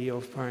quality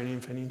of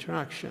parent-infant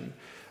interaction.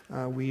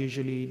 We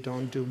usually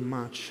don't do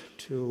much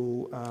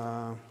to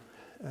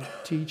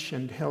teach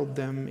and help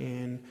them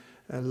and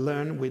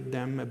learn with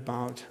them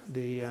about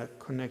the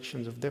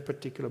connections of their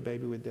particular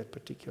baby with that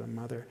particular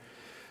mother.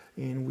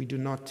 And we do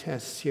not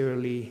test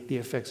serially the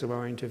effects of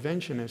our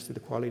intervention as to the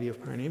quality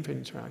of parent-infant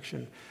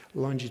interaction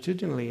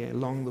longitudinally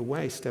along the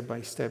way, step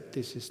by step.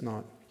 This is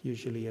not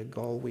usually a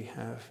goal we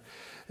have.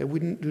 We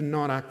do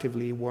not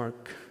actively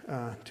work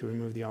to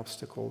remove the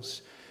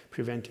obstacles.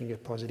 Preventing a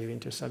positive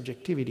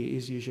intersubjectivity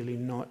is usually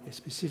not a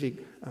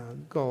specific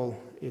goal.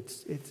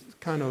 It's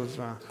kind of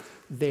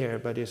there,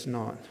 but it's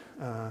not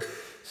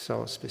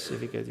so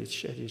specific as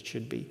it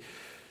should be.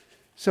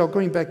 So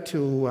going back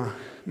to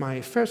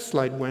my first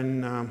slide,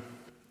 when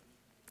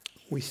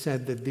we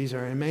said that these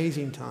are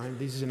amazing time,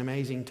 this is an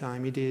amazing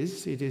time. It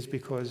is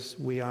because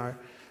we are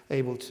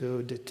able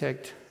to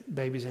detect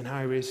babies in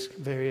high risk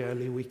very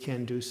early. We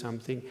can do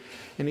something.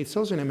 And it's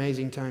also an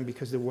amazing time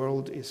because the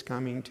world is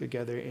coming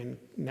together in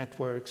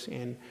networks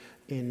and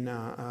in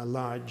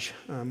large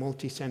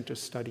multi-center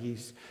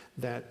studies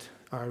that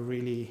are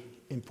really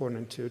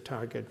important to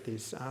target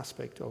this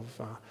aspect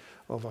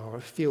of our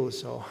field.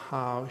 So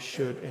how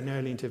should an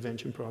early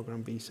intervention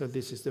program be? So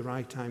this is the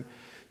right time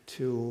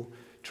to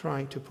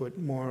try to put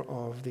more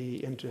of the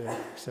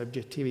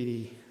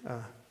intersubjectivity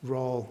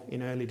role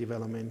in early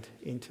development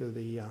into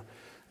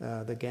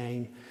the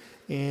game.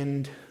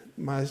 And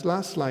my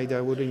last slide,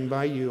 I would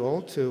invite you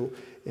all to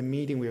a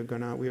meeting we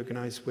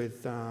organized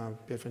with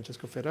Pier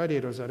Francesco Ferrari,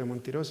 Rosario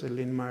Montirosa, and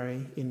Lynn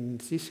Murray in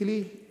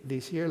Sicily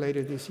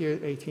later this year,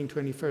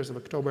 21st of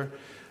October.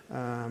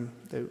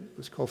 That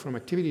was called From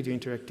Activity to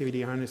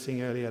Interactivity,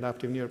 Harnessing Early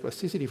Adaptive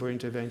Neuroplasticity for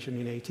Intervention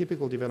in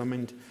Atypical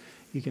Development.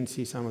 You can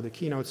see some of the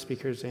keynote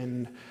speakers,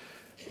 and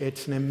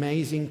it's an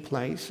amazing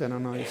place. I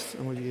don't know if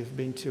some of you have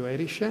been to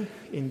Erice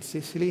in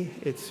Sicily.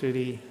 It's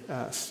really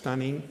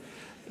stunning.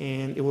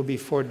 And it will be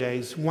 4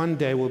 days. One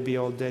day will be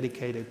all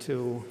dedicated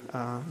to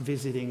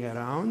visiting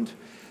around.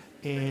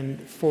 And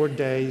 4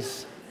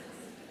 days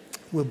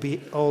will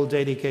be all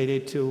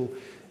dedicated to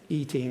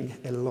eating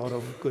a lot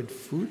of good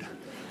food.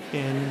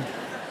 And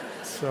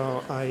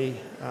so I'm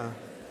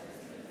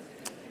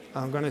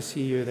going to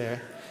see you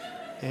there.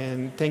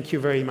 And thank you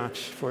very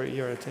much for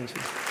your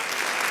attention.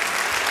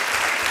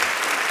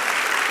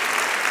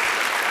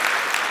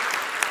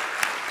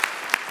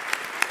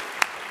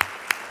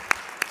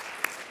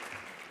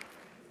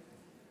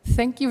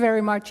 Thank you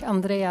very much,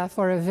 Andrea,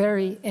 for a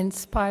very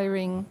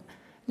inspiring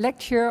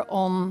lecture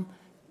on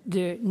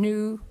the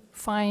new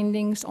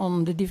findings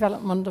on the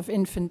development of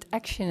infant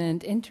action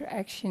and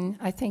interaction.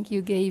 I think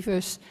you gave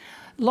us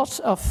lots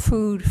of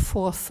food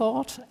for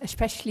thought,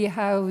 especially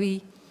how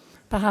we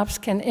perhaps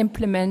can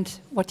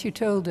implement what you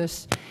told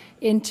us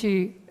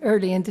into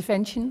early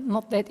intervention.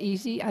 Not that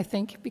easy, I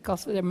think,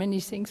 because there are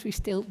many things we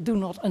still do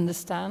not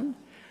understand.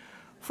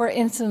 For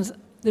instance,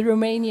 the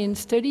Romanian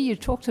study you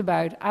talked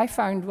about, I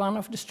found one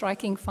of the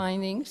striking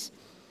findings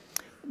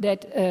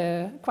that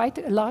quite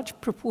a large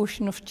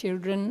proportion of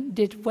children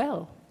did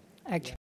well, actually.